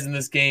these guys in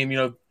this game. You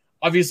know,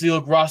 obviously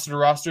look roster to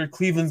roster.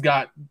 Cleveland's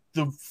got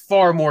the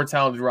far more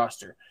talented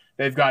roster.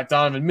 They've got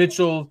Donovan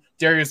Mitchell,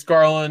 Darius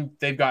Garland.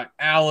 They've got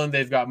Allen.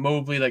 They've got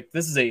Mobley. Like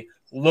this is a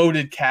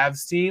loaded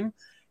Cavs team.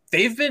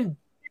 They've been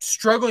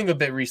struggling a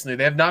bit recently.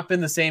 They have not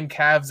been the same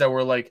Cavs that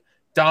were like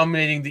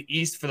dominating the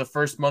East for the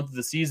first month of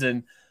the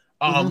season.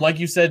 Like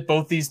you said,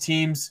 both these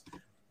teams,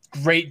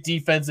 great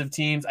defensive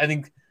teams. I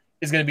think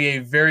is going to be a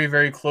very,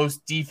 very close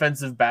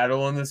defensive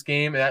battle in this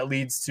game, and that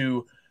leads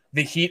to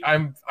the Heat.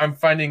 I'm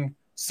finding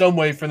some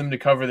way for them to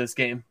cover this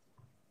game.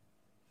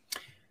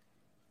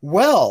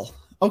 Well,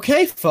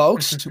 okay,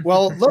 folks.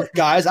 Well, look,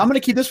 guys, I'm going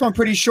to keep this one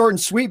pretty short and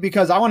sweet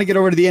because I want to get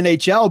over to the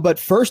NHL. But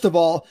first of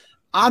all,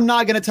 I'm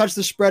not going to touch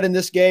the spread in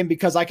this game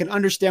because I can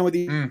understand what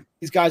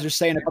these guys are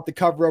saying about the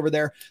cover over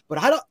there. But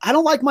I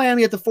don't like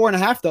Miami at the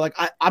 4.5 though. Like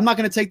I'm not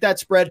going to take that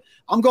spread.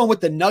 I'm going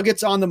with the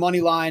Nuggets on the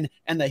money line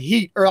and the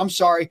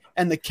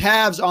and the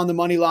Cavs on the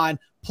money line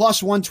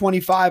plus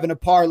 125 in a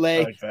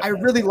parlay. I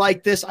really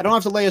like this. I don't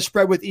have to lay a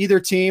spread with either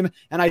team,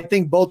 and I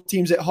think both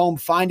teams at home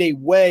find a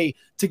way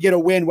to get a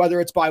win,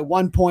 whether it's by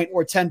 1 point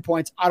or 10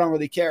 points. I don't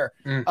really care.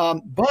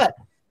 But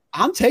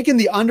I'm taking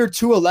the under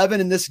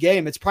 211 in this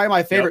game. It's probably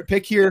my favorite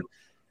pick here.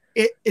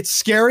 It's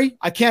scary.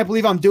 I can't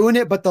believe I'm doing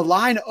it, but the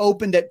line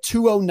opened at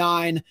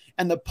 209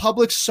 and the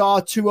public saw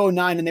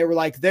 209 and they were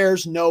like,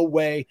 there's no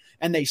way.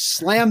 And they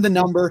slammed the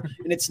number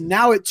and it's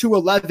now at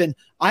 211.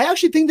 I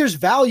actually think there's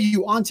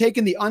value on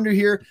taking the under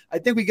here. I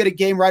think we get a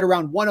game right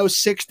around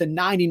 106 to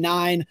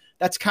 99.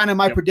 That's kind of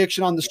my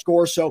prediction on the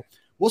score. So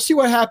we'll see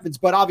what happens.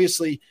 But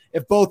obviously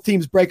if both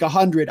teams break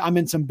 100, I'm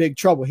in some big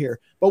trouble here,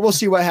 but we'll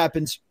see what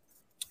happens.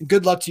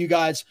 Good luck to you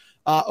guys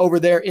over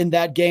there in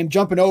that game.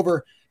 Jumping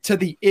over to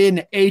the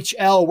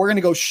NHL. We're going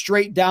to go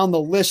straight down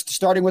the list,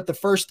 starting with the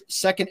first,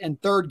 second, and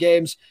third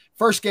games.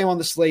 First game on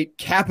the slate,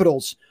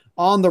 Capitals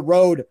on the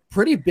road.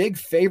 Pretty big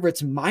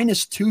favorites,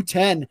 minus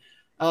 210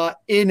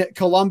 in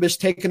Columbus,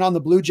 taking on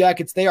the Blue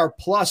Jackets. They are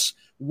plus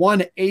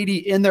 180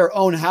 in their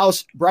own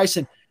house.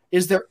 Bryson,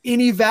 is there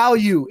any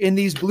value in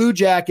these Blue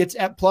Jackets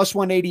at plus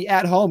 180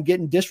 at home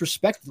getting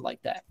disrespected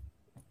like that?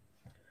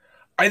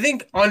 I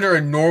think under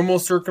a normal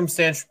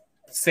circumstance,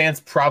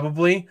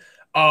 probably.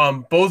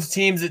 Both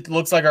teams, it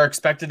looks like, are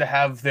expected to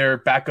have their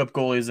backup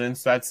goalies in,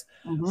 so that's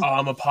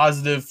a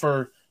positive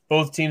for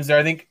both teams there.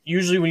 I think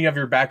usually when you have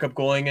your backup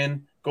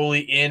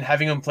goalie in,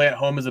 having him play at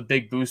home is a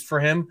big boost for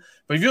him.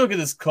 But if you look at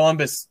this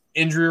Columbus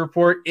injury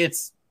report,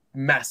 it's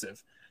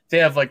massive. They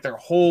have like their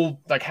whole,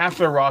 like half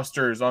their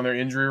rosters on their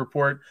injury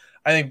report.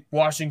 I think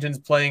Washington's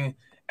playing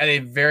at a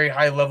very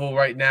high level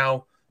right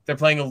now. They're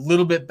playing a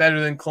little bit better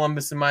than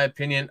Columbus, in my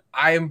opinion.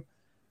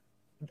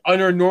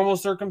 Under a normal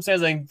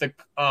circumstance, I think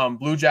the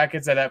Blue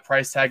Jackets at that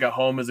price tag at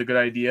home is a good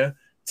idea.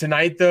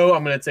 Tonight, though,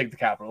 I'm going to take the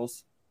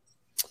Capitals.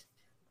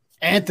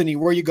 Anthony,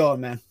 where you going,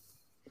 man?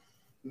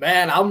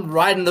 Man, I'm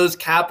riding those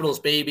Capitals,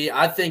 baby.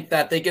 I think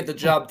that they get the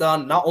job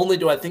done. Not only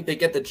do I think they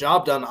get the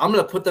job done, I'm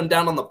going to put them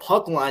down on the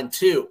puck line,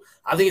 too.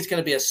 I think it's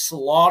going to be a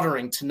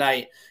slaughtering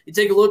tonight. You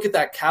take a look at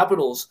that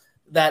Capitals,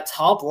 that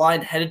top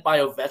line headed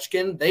by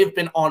Ovechkin, they've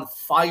been on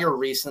fire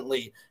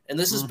recently. And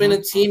this has been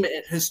a team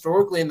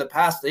historically in the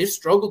past. They've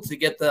struggled to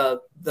get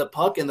the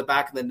puck in the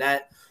back of the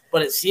net,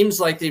 but it seems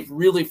like they've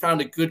really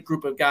found a good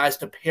group of guys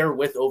to pair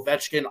with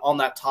Ovechkin on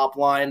that top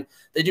line.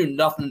 They do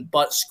nothing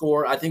but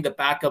score. I think the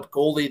backup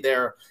goalie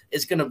there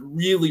is going to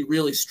really,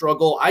 really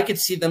struggle. I could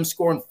see them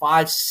scoring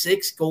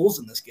 5-6 goals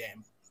in this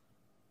game.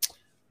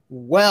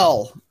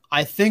 Well,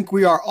 I think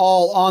we are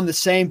all on the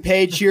same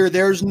page here.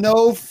 There's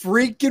no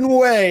freaking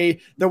way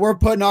that we're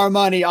putting our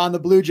money on the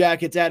Blue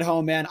Jackets at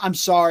home, man. I'm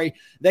sorry.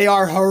 They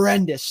are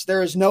horrendous.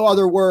 There is no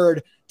other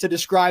word to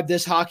describe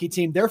this hockey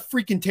team. They're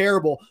freaking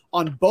terrible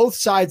on both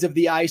sides of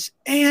the ice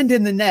and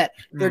in the net.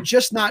 They're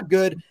just not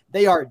good.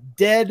 They are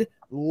dead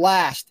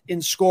last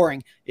in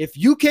scoring. If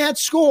you can't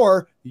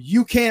score,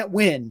 you can't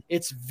win.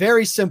 It's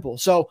very simple.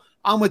 So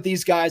I'm with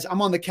these guys.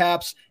 I'm on the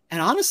Caps. And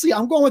honestly,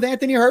 I'm going with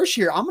Anthony Hirsch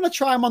here. I'm going to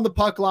try him on the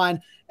puck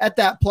line at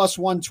that plus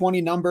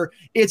 120 number.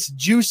 It's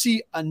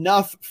juicy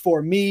enough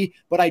for me,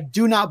 but I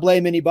do not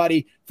blame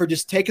anybody for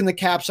just taking the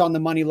Caps on the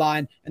money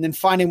line and then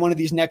finding one of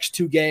these next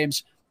two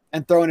games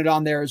and throwing it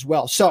on there as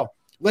well. So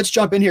let's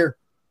jump in here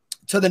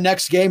to the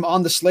next game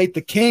on the slate.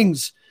 The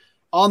Kings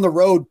on the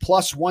road,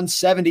 plus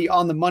 170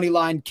 on the money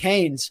line.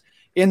 Canes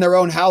in their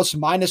own house,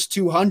 minus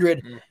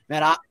 200.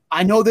 Man,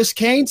 I know this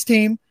Canes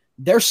team,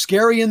 they're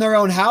scary in their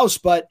own house,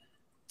 but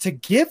to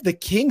give the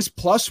Kings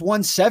plus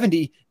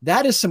 170,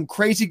 that is some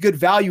crazy good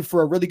value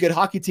for a really good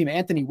hockey team.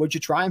 Anthony, would you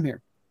try them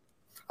here?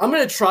 I'm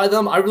going to try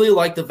them. I really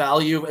like the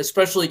value,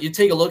 especially you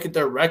take a look at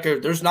their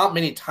record. There's not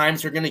many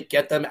times you're going to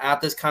get them at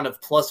this kind of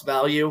plus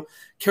value.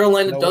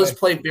 Carolina does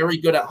play very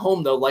good at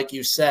home, though, like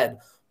you said.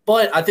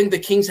 But I think the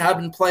Kings have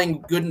been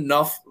playing good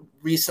enough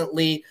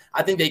recently.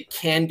 I think they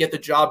can get the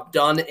job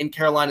done in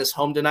Carolina's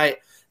home tonight.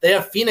 They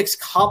have Phoenix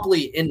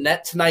Copley in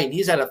net tonight, and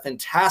he's had a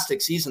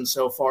fantastic season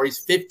so far.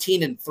 He's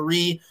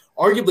 15-3,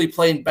 arguably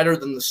playing better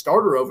than the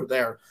starter over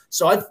there.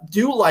 So I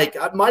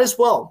might as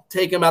well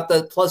take him at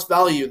the plus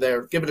value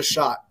there. Give it a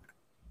shot.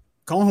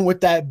 Going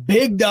with that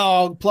big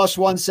dog plus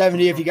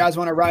 170 if you guys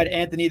want to ride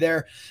Anthony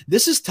there.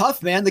 This is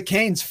tough, man. The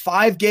Canes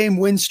 5-game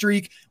win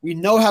streak. We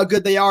know how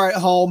good they are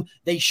at home.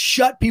 They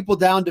shut people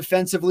down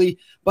defensively.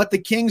 But the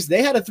Kings,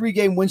 they had a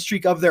 3-game win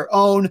streak of their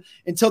own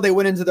until they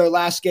went into their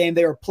last game.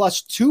 They were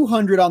plus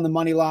 200 on the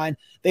money line.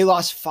 They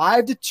lost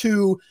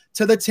 5-2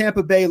 to the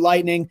Tampa Bay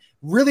Lightning.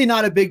 Really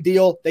not a big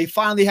deal. They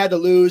finally had to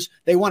lose.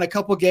 They won a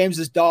couple games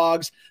as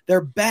dogs.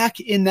 They're back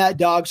in that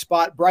dog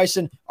spot.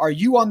 Bryson, are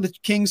you on the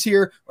Kings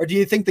here, or do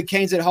you think the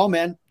Canes at home,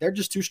 man, they're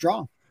just too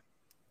strong?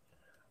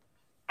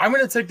 I'm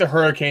going to take the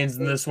Hurricanes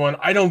in this one.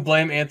 I don't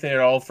blame Anthony at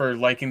all for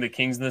liking the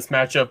Kings in this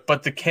matchup,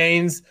 but the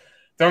Canes,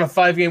 they're on a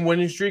 5-game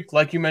winning streak.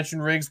 Like you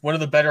mentioned, Riggs, one of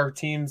the better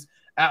teams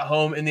at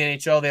home in the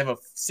NHL. They have a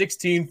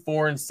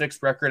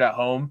 16-4-6 record at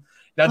home.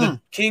 Now,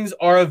 the Kings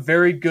are a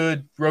very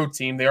good road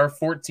team. They are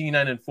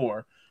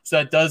 14-9-4, so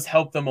that does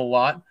help them a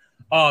lot.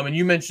 And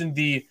you mentioned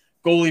the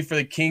goalie for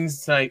the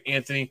Kings tonight,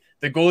 Anthony.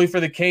 The goalie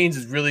for the Canes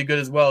is really good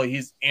as well.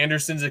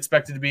 Anderson's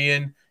expected to be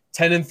in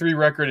 10-3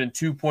 record and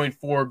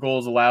 2.4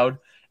 goals allowed.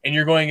 And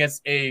you're going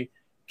against a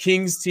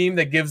Kings team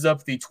that gives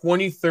up the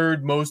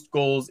 23rd most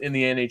goals in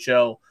the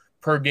NHL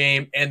per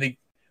game, and the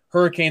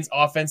Hurricanes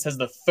offense has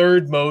the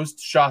 3rd most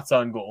shots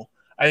on goal.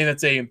 I think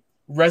that's a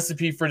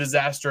recipe for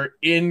disaster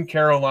in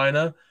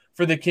Carolina.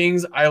 For the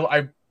Kings,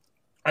 I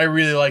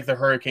really like the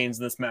Hurricanes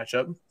in this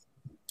matchup.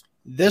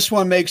 This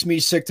one makes me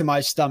sick to my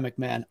stomach,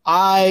 man.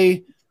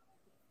 I'm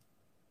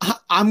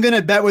going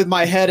to bet with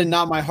my head and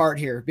not my heart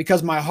here,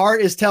 because my heart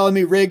is telling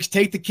me, Riggs,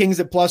 take the Kings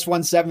at plus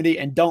 170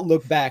 and don't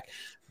look back.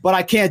 But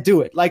I can't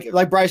do it.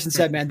 Like Bryson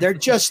said, man, they're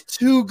just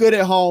too good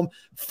at home.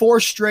 4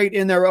 straight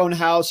in their own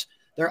house.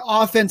 Their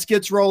offense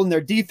gets rolling.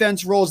 Their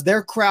defense rolls.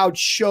 Their crowd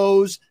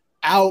shows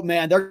out,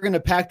 man. They're going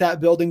to pack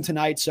that building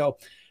tonight. So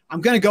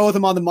I'm going to go with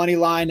them on the money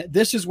line.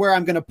 This is where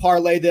I'm going to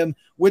parlay them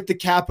with the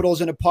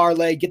Capitals in a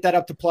parlay, get that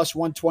up to plus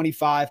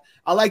 125.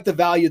 I like the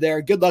value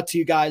there. Good luck to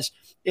you guys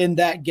in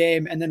that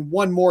game. And then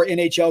one more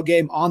NHL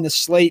game on the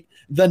slate,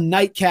 the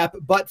nightcap.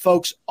 But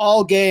folks,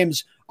 all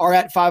games are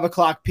at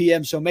 5:00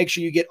 p.m. So make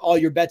sure you get all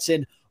your bets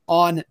in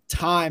on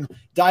time.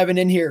 Diving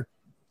in here,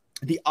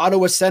 the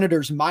Ottawa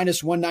Senators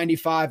minus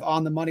 195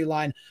 on the money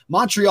line.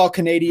 Montreal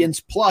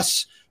Canadiens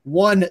plus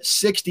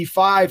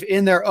 165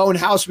 in their own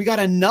house. We got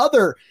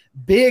another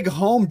big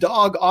home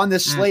dog on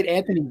this slate.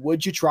 Anthony,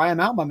 would you try him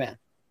out, my man?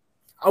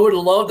 I would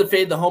love to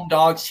fade the home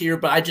dogs here,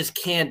 but I just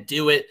can't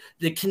do it.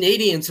 The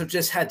Canadians have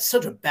just had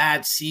such a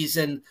bad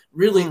season,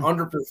 really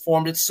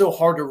underperformed. It's so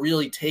hard to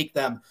really take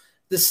them.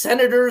 The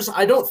Senators,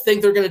 I don't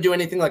think they're going to do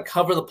anything like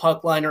cover the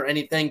puck line or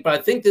anything, but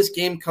I think this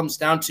game comes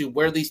down to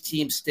where these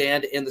teams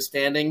stand in the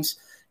standings.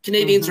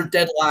 Canadians are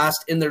dead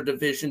last in their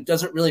division.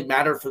 Doesn't really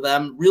matter for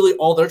them. Really,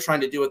 all they're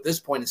trying to do at this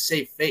point is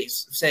save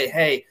face. Say,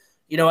 hey,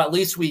 at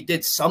least we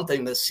did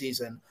something this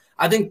season.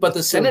 I think, but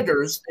the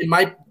Senators, they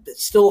might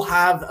still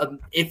have an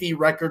iffy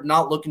record,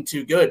 not looking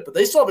too good, but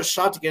they still have a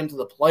shot to get into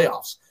the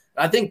playoffs.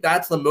 I think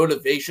that's the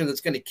motivation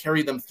that's going to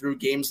carry them through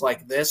games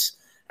like this.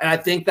 And I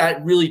think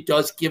that really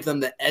does give them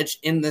the edge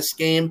in this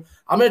game.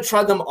 I'm going to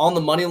try them on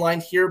the money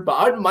line here, but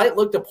I might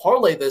look to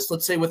parlay this,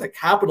 let's say, with a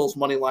Capitals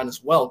money line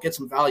as well. Get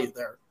some value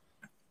there.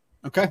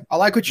 Okay. I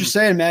like what you're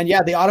saying, man.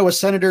 Yeah, the Ottawa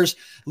Senators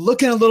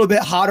looking a little bit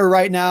hotter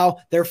right now.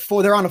 They're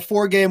on a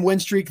 4-game win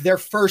streak, their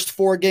first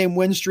 4-game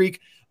win streak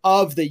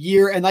of the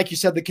year. And like you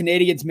said, the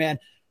Canadians, man,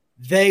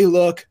 they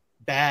look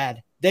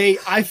bad.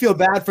 I feel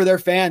bad for their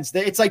fans.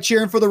 It's like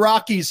cheering for the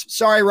Rockies.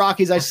 Sorry,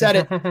 Rockies, I said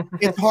it.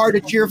 It's hard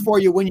to cheer for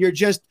you when you're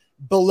just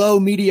below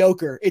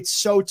mediocre. It's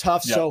so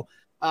tough. Yep. So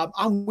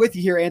I'm with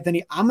you here,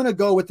 Anthony. I'm going to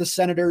go with the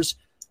Senators.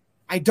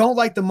 I don't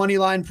like the money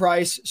line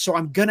price, so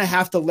I'm going to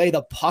have to lay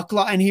the puck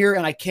line here,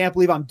 and I can't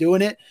believe I'm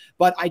doing it,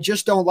 but I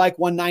just don't like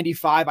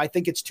 195. I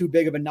think it's too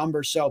big of a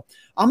number, so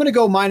I'm going to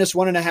go minus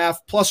 1.5,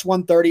 plus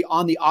 130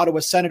 on the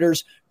Ottawa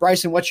Senators.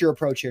 Bryson, what's your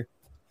approach here?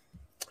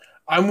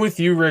 I'm with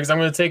you, Riggs. I'm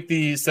going to take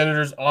the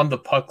Senators on the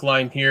puck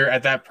line here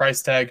at that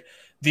price tag.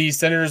 The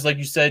Senators, like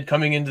you said,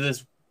 coming into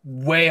this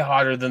way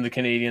hotter than the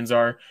Canadians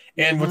are.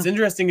 And what's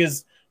interesting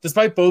is,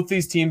 despite both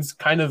these teams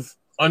kind of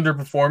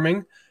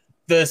underperforming,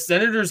 the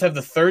Senators have the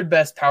 3rd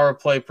best power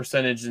play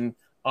percentage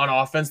on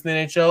offense in the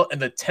NHL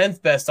and the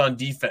 10th best on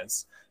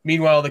defense.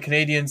 Meanwhile, the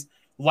Canadians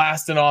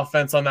last in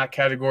offense on that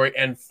category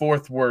and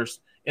 4th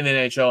worst in the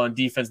NHL on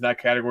defense in that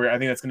category. I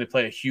think that's going to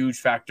play a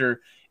huge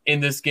factor in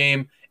this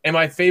game. And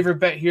my favorite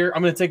bet here,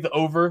 I'm going to take the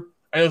over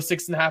I know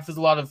 6.5 is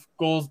a lot of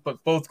goals,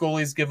 but both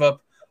goalies give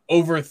up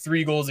over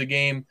 3 goals a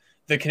game.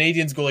 The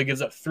Canadiens goalie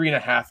gives up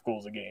 3.5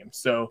 goals a game.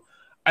 So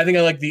I think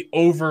I like the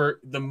over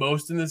the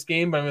most in this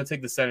game, but I'm going to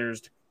take the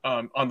Senators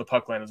on the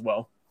puck line as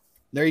well.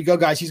 There you go,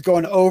 guys. He's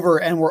going over,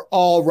 and we're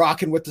all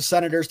rocking with the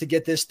Senators to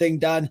get this thing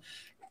done.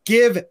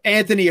 Give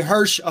Anthony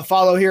Hirsch a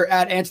follow here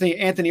at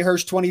Anthony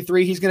Hirsch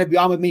 23. He's going to be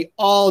on with me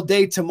all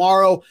day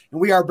tomorrow, and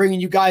we are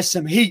bringing you guys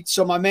some heat.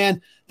 So, my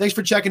man, thanks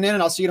for checking in,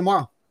 and I'll see you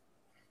tomorrow.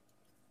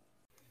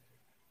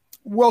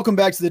 Welcome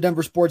back to the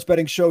Denver Sports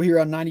Betting Show here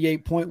on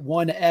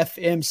 98.1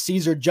 FM.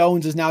 Caesar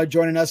Jones is now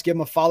joining us. Give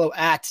him a follow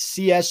at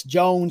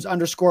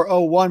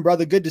CSJones_01.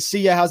 Brother, good to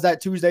see you. How's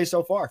that Tuesday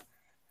so far?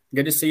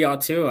 Good to see y'all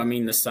too. I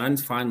mean, the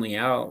sun's finally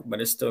out, but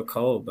it's still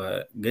cold.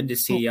 But good to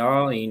see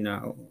y'all. You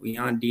know, we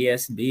on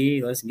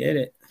DSB. Let's get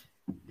it.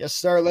 Yes,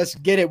 sir. Let's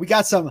get it. We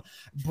got some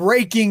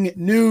breaking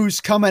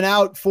news coming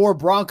out for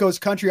Broncos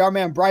country. Our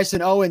man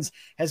Bryson Owens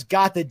has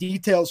got the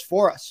details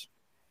for us.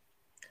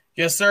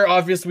 Yes, sir.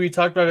 Obviously, we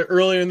talked about it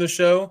earlier in the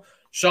show.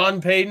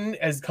 Sean Payton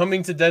is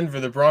coming to Denver.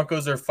 The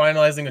Broncos are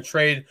finalizing a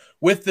trade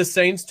with the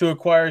Saints to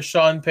acquire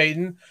Sean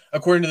Payton.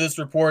 According to this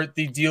report,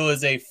 the deal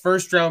is a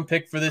first-round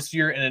pick for this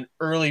year and an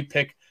early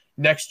pick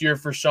next year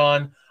for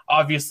Sean.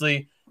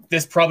 Obviously,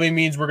 this probably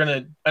means we're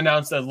going to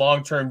announce a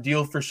long-term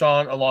deal for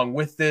Sean along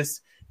with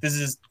this. This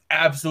is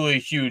absolutely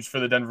huge for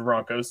the Denver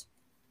Broncos.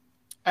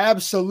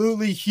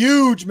 Absolutely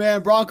huge,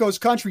 man. Broncos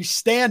country,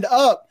 stand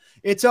up.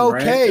 It's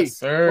okay. Right, yes,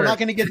 we're not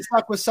going to get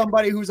stuck with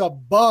somebody who's a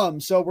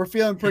bum, so we're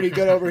feeling pretty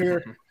good over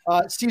here.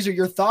 Caesar,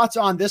 your thoughts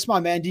on this, my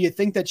man? Do you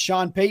think that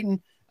Sean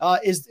Payton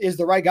is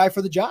the right guy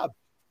for the job?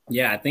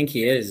 Yeah, I think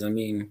he is. I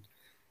mean,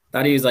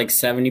 thought he was like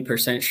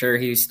 70% sure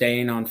he was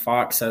staying on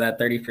Fox, so that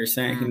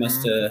 30% he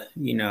must have,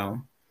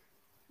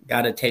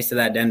 got a taste of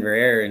that Denver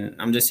air, and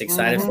I'm just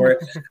excited for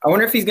it. I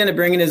wonder if he's going to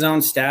bring in his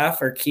own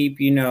staff or keep,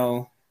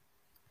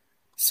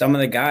 some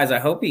of the guys. I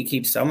hope he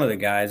keeps some of the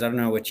guys. I don't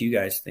know what you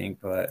guys think,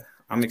 but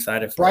I'm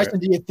excited for Bryson,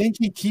 it. do you think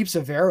he keeps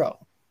Avero?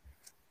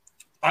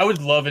 I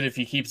would love it if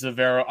he keeps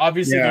Avero.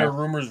 Obviously, there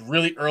were rumors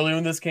really early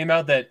when this came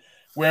out that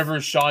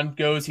wherever Sean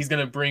goes, he's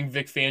going to bring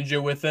Vic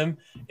Fangio with him.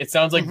 It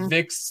sounds like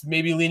Vic's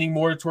maybe leaning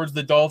more towards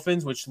the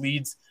Dolphins, which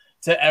leads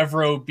to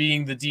Evero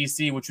being the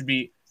DC, which would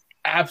be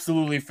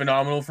absolutely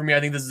phenomenal for me. I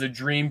think this is a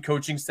dream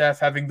coaching staff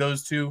having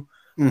those two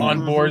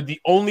on board.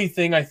 The only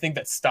thing I think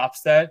that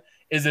stops that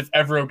is if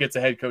Evero gets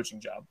a head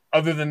coaching job.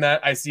 Other than that,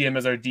 I see him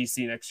as our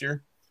DC next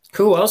year.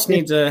 Who else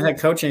needs a head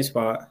coaching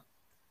spot?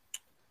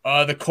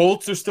 The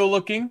Colts are still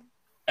looking,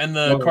 and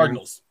the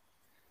Cardinals.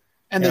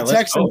 And the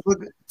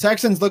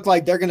Texans look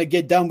like they're going to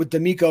get done with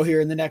D'Amico here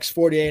in the next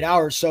 48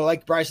 hours. So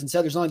like Bryson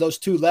said, there's only those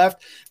two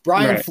left.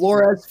 Brian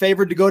Flores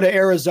favored to go to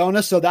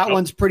Arizona, so that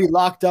one's pretty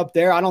locked up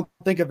there. I don't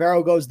think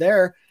Avero goes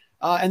there.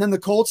 And then the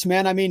Colts,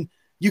 man, I mean,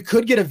 you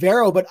could get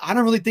Avero, but I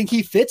don't really think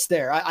he fits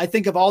there. I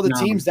think of all the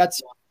teams,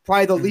 that's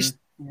probably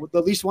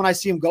the least one I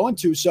see him going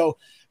to. So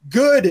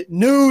good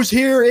news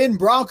here in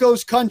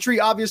Broncos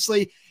country.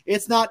 Obviously,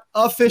 it's not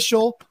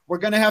official. We're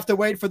going to have to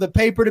wait for the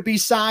paper to be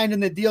signed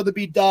and the deal to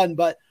be done,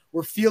 but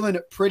we're feeling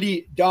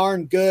pretty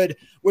darn good,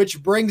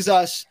 which brings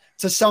us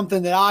to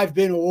something that I've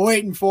been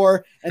waiting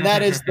for, and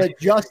that is the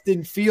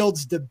Justin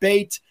Fields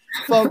debate.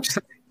 Folks,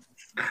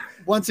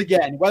 once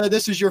again, whether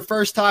this is your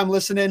first time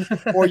listening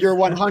or your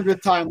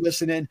 100th time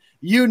listening,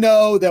 you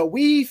know that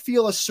we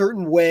feel a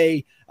certain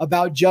way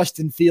about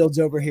Justin Fields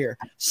over here.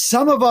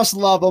 Some of us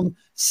love him.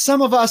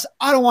 Some of us,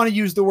 I don't want to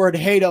use the word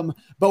hate him,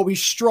 but we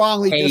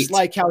strongly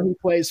dislike how he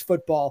plays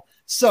football.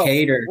 So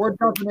we're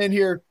jumping in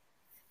here,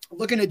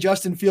 looking at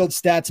Justin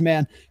Fields' stats,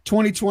 man.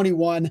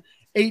 2021,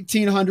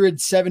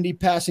 1,870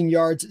 passing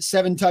yards,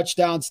 7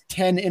 touchdowns,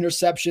 10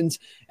 interceptions,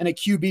 and a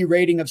QB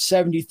rating of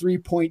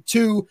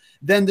 73.2.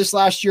 Then this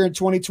last year in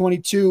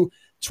 2022,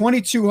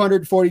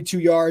 2,242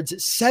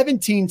 yards,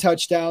 17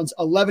 touchdowns,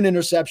 11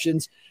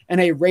 interceptions,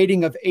 and a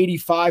rating of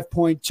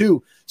 85.2.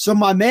 So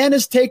my man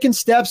is taking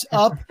steps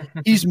up.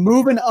 He's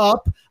moving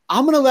up.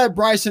 I'm going to let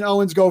Bryson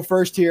Owens go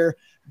first here.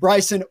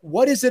 Bryson,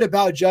 what is it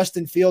about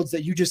Justin Fields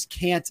that you just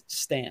can't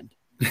stand?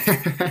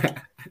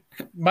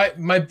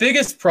 My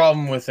biggest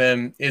problem with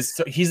him is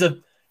he's a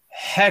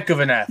heck of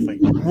an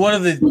athlete. One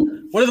of the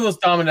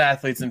most dominant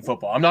athletes in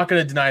football. I'm not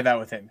going to deny that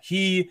with him.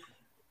 He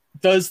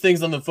does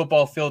things on the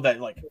football field that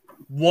like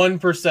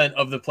 1%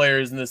 of the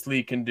players in this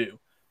league can do.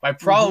 My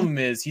problem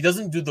is he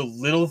doesn't do the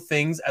little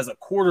things as a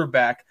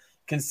quarterback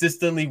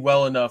consistently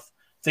well enough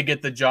to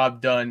get the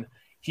job done.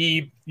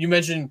 You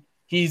mentioned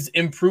he's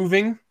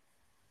improving.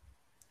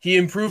 He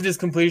improved his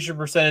completion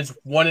percentage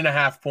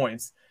 1.5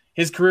 points.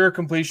 His career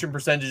completion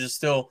percentage is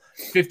still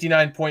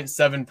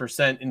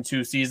 59.7% in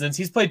 2 seasons.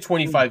 He's played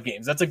 25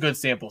 games. That's a good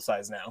sample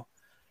size now.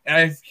 And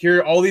I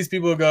hear all these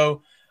people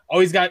go, oh,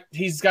 he's got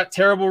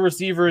terrible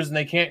receivers and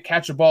they can't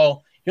catch a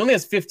ball. He only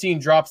has 15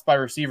 drops by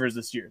receivers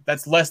this year.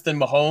 That's less than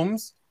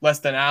Mahomes, less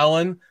than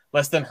Allen,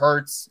 less than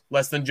Hurts,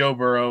 less than Joe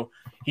Burrow.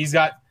 He's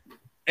got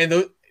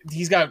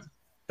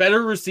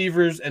better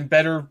receivers and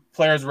better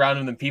players around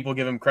him than people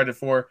give him credit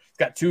for. He's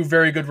got 2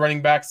 very good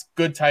running backs,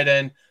 good tight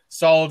end,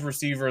 solid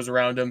receivers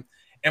around him.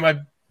 And my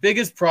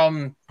biggest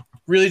problem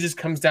really just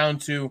comes down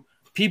to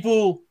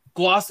people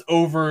gloss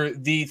over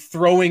the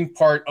throwing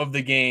part of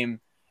the game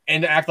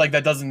and act like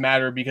that doesn't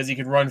matter because he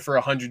can run for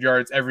 100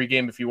 yards every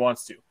game if he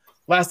wants to.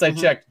 Last I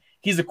checked,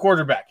 he's a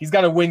quarterback. He's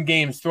got to win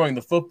games throwing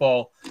the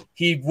football.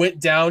 He went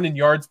down in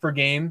yards per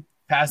game,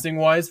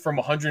 passing-wise, from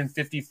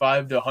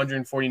 155 to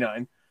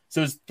 149.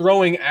 So his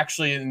throwing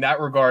actually in that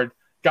regard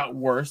got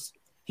worse.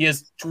 He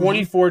has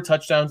 24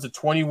 touchdowns to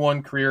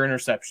 21 career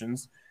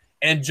interceptions.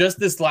 And just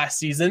this last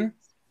season,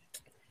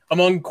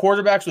 among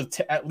quarterbacks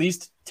with at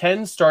least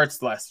 10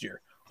 starts last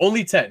year,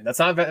 only 10. That's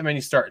not that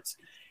many starts.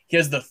 He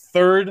has the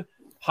third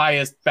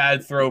highest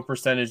bad throw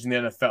percentage in the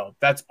NFL.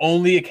 That's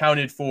only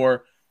accounted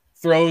for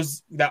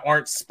throws that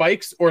aren't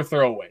spikes or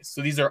throwaways.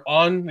 So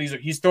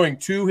he's throwing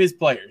to his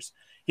players.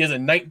 He has a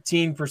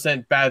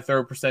 19% bad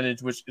throw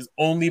percentage, which is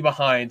only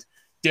behind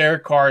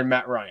Derek Carr and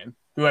Matt Ryan,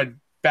 who had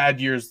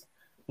bad years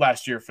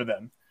last year for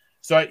them.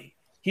 So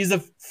he's a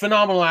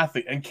phenomenal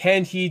athlete. And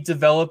can he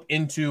develop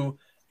into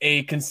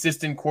a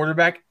consistent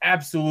quarterback?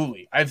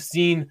 Absolutely. I've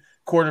seen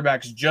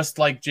quarterbacks just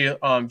like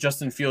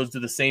Justin Fields do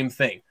the same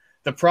thing.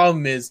 The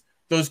problem is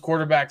those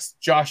quarterbacks,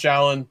 Josh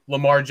Allen,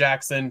 Lamar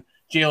Jackson,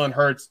 Jalen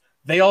Hurts,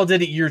 they all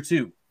did it year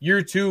two.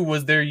 Year two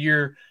was their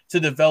year to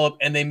develop,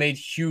 and they made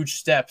huge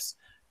steps.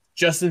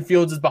 Justin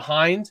Fields is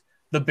behind.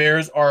 The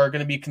Bears are going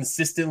to be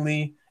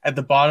consistently at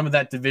the bottom of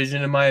that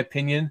division, in my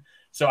opinion.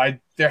 So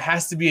there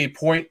has to be a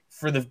point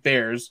for the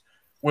Bears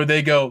where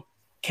they go,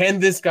 can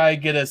this guy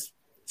get us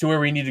to where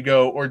we need to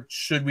go, or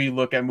should we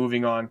look at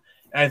moving on?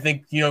 And I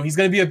think, he's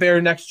going to be a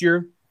Bear next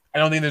year. I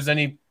don't think there's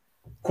any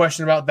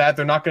question about that.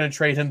 They're not going to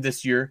trade him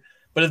this year.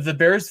 But if the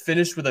Bears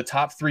finish with a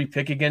top 3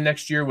 pick again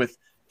next year with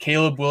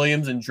Caleb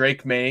Williams and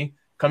Drake May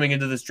coming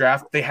into this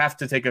draft, they have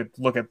to take a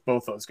look at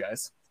both those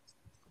guys.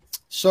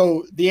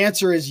 So the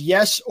answer is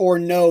yes or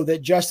no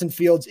that Justin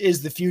Fields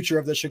is the future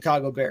of the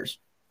Chicago Bears.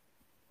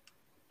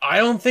 I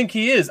don't think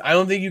he is. I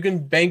don't think you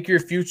can bank your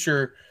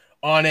future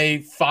on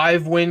a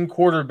 5-win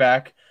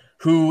quarterback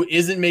who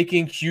isn't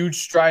making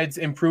huge strides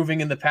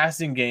improving in the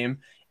passing game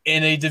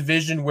in a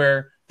division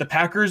where the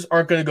Packers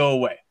aren't going to go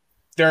away.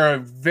 They're a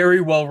very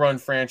well-run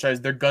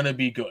franchise. They're going to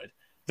be good.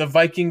 The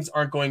Vikings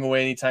aren't going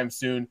away anytime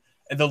soon,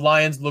 and the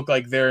Lions look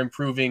like they're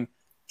improving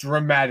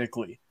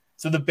dramatically.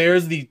 So the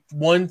Bears are the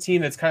one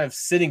team that's kind of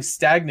sitting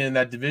stagnant in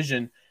that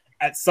division.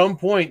 At some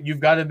point,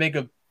 you've got to make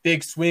a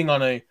big swing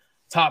on a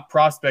top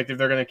prospect if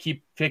they're going to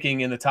keep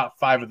picking in the top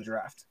 5 of the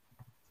draft.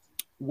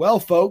 Well,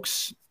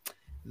 folks,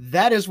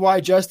 that is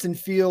why Justin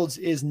Fields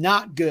is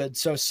not good.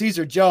 So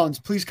Caesar Jones,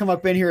 please come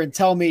up in here and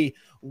tell me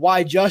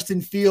why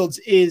Justin Fields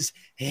is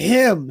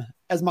him,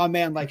 as my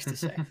man likes to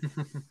say.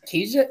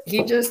 He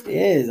just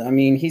is. I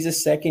mean, he's a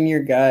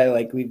second-year guy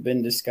like we've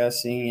been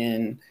discussing,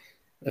 and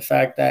the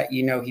fact that,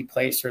 he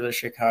plays for the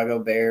Chicago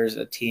Bears,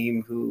 a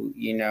team who,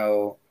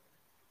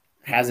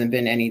 hasn't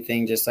been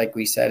anything, just like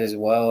we said as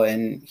well,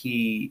 and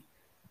he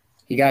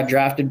got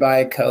drafted by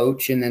a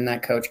coach, and then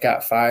that coach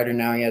got fired, and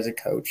now he has a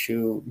coach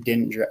who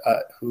didn't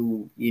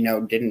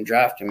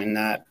draft him, and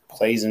that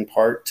plays in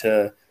part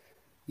to,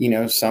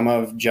 some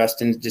of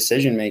Justin's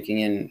decision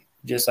making. And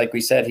just like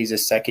we said, he's a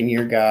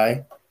second-year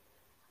guy.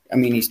 I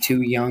mean, he's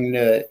too young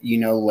to,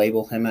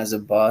 label him as a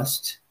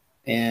bust.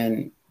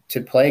 And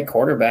to play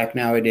quarterback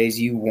nowadays,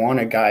 you want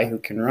a guy who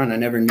can run. I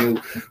never knew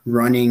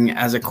running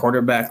as a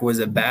quarterback was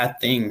a bad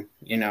thing,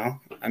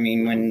 I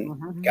mean,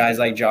 when guys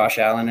like Josh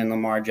Allen and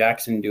Lamar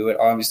Jackson do it,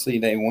 obviously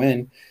they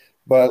win.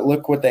 But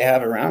look what they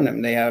have around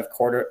them. They have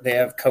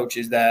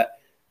coaches that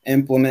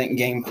implement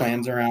game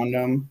plans around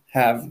them,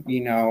 have,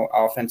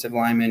 offensive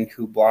linemen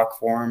who block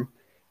for him.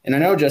 And I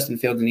know Justin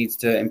Fields needs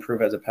to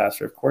improve as a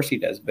passer. Of course he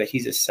does, but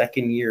he's a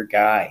second-year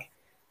guy.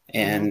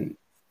 And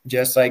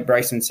just like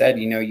Bryson said,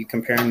 you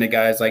compare him to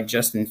guys like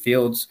Justin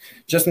Fields.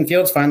 Justin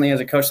Fields finally has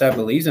a coach that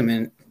believes in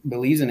him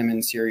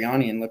in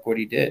Sirianni, and look what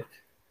he did.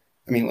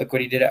 I mean, look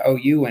what he did at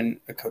OU when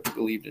a coach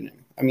believed in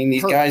him. I mean,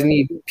 these guys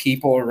need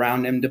people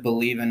around him to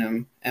believe in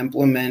him,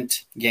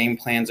 implement game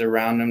plans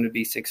around him to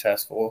be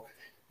successful,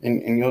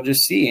 and you'll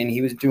just see. And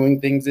he was doing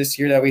things this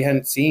year that we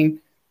hadn't seen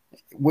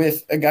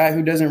with a guy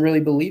who doesn't really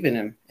believe in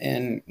him.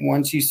 And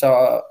once you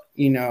saw,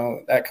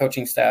 that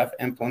coaching staff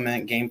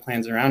implement game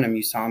plans around him,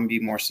 you saw him be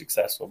more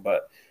successful.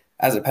 But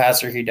as a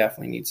passer, he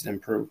definitely needs to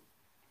improve.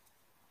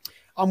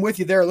 I'm with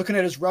you there. Looking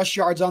at his rush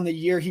yards on the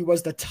year, he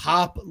was the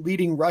top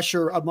leading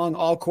rusher among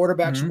all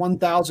quarterbacks,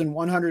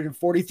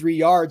 1,143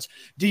 yards.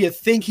 Do you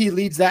think he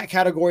leads that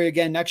category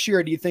again next year?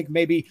 Or do you think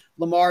maybe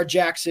Lamar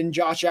Jackson,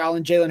 Josh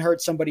Allen, Jalen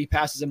Hurts, somebody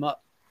passes him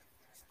up?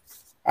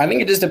 I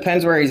think it just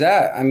depends where he's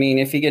at. I mean,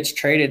 if he gets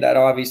traded, that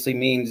obviously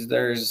means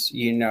there's,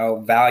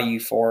 value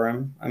for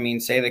him. I mean,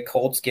 say the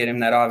Colts get him,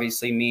 that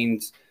obviously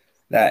means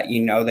that,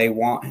 they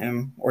want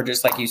him. Or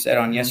just like you said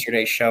on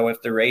yesterday's show,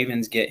 if the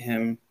Ravens get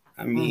him,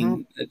 I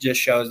mean, it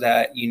just shows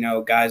that,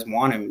 guys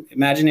want him.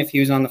 Imagine if he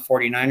was on the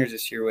 49ers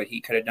this year, what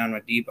he could have done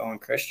with Debo and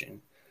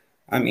Christian.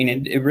 I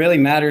mean, it really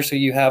matters who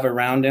you have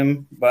around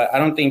him, but I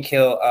don't think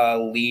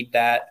he'll lead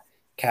that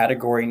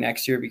category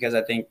next year because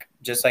I think,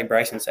 just like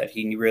Bryson said,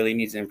 he really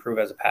needs to improve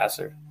as a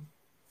passer.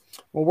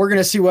 Well, we're going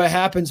to see what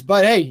happens.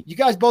 But, hey, you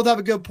guys both have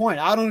a good point.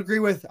 I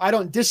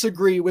don't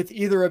disagree with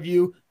either of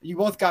you. You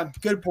both got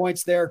good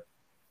points there.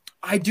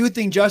 I do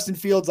think Justin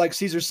Fields, like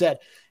Caesar said,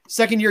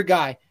 second-year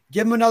guy.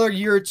 Give him another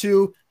year or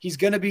two. He's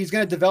going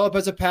to develop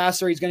as a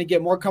passer. He's going to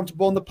get more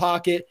comfortable in the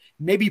pocket.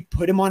 Maybe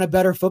put him on a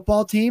better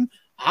football team.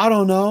 I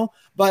don't know.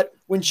 But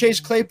when Chase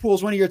Claypool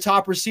is one of your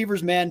top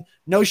receivers, man,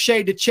 no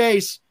shade to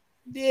Chase.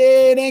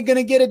 It ain't going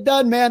to get it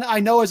done, man. I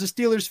know as a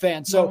Steelers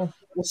fan. So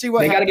we'll see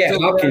what happens. They got to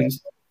get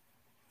Hopkins.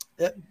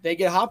 They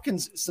get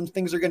Hopkins, some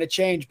things are going to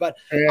change. But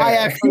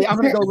I'm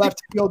going to go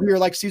left field here,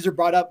 like Caesar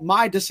brought up.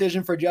 My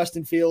decision for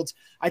Justin Fields,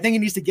 I think he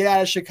needs to get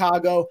out of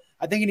Chicago.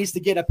 I think he needs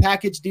to get a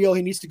package deal.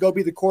 He needs to go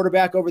be the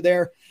quarterback over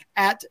there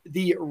at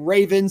the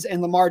Ravens,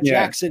 and Lamar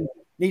Jackson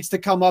needs to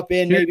come up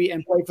in maybe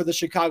and play for the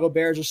Chicago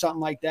Bears or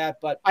something like that.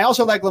 But I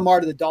also like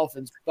Lamar to the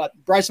Dolphins. But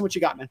Bryson, what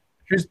you got, man?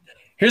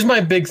 Here's my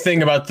big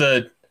thing about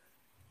the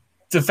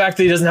fact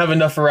that he doesn't have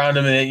enough around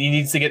him and he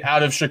needs to get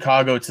out of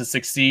Chicago to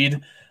succeed.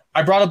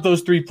 I brought up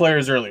those three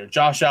players earlier,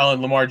 Josh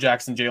Allen, Lamar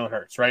Jackson, Jalen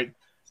Hurts, right?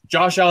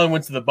 Josh Allen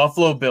went to the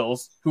Buffalo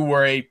Bills, who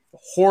were a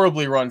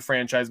horribly run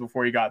franchise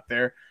before he got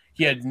there.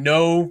 He had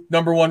no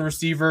number one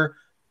receiver,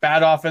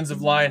 bad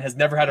offensive line, has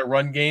never had a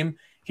run game.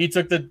 He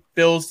took the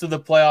Bills to the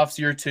playoffs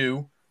year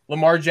 2.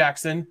 Lamar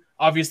Jackson,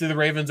 obviously the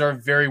Ravens are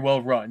very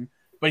well run,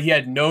 but he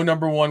had no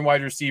number one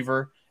wide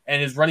receiver,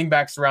 and his running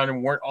backs around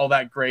him weren't all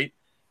that great.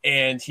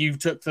 And he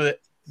took the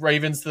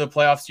Ravens to the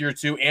playoffs year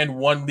 2 and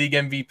won league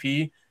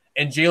MVP.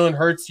 And Jalen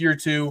Hurts year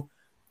 2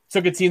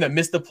 took a team that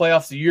missed the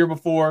playoffs the year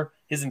before.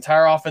 His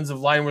entire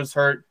offensive line was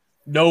hurt.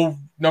 No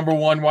number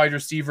one wide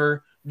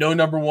receiver, no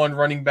number one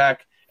running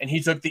back. And he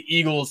took the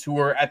Eagles, who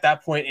were at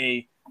that point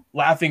a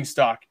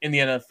laughingstock in the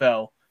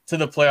NFL, to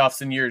the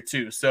playoffs in year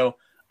 2. So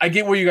I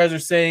get what you guys are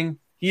saying.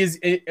 He is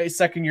a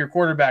second-year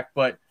quarterback,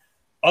 but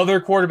other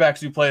quarterbacks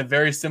who play a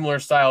very similar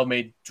style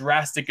made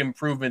drastic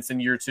improvements in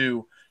year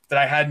 2 that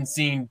I hadn't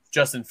seen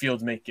Justin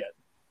Fields make yet.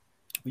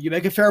 You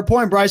make a fair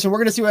point, Bryson. We're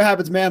going to see what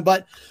happens, man.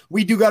 But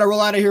we do got to roll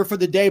out of here for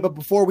the day. But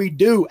before we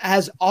do,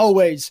 as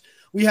always,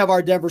 we have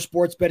our Denver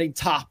sports betting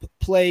top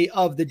play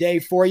of the day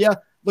for you.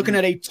 Looking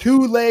at a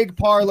 2-leg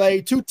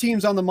parlay, 2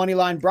 teams on the money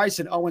line.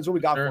 Bryson Owens, what we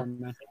got for him,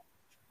 man?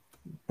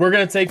 We're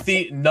going to take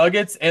the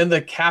Nuggets and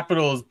the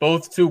Capitals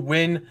both to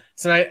win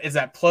tonight. Is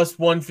at plus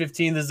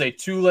 115. This is a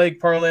 2-leg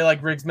parlay,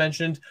 like Riggs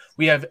mentioned.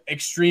 We have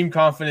extreme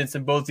confidence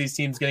in both these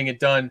teams getting it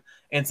done.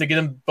 And to get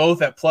them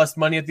both at plus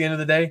money at the end of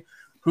the day,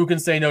 who can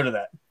say no to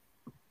that?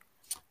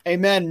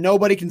 Amen.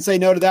 Nobody can say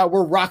no to that.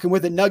 We're rocking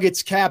with the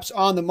Nuggets Caps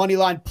on the money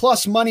line,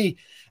 plus money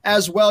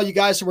as well, you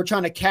guys. So we're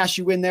trying to cash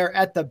you in there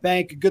at the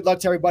bank. Good luck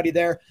to everybody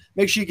there.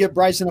 Make sure you give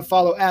Bryson a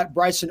follow at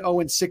Bryson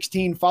Owens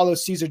 16. Follow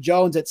Caesar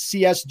Jones at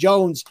CS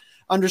Jones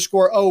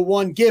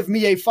 _01. Give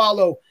me a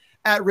follow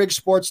at Rig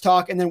Sports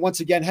Talk. And then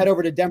once again, head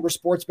over to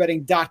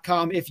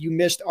denversportsbetting.com if you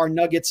missed our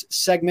Nuggets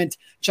segment.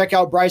 Check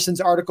out Bryson's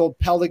article,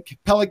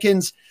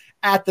 Pelicans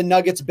at the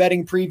Nuggets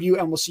betting preview,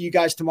 and we'll see you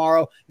guys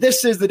tomorrow.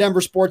 This is the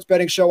Denver Sports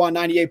Betting Show on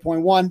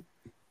 98.1.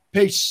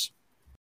 Peace.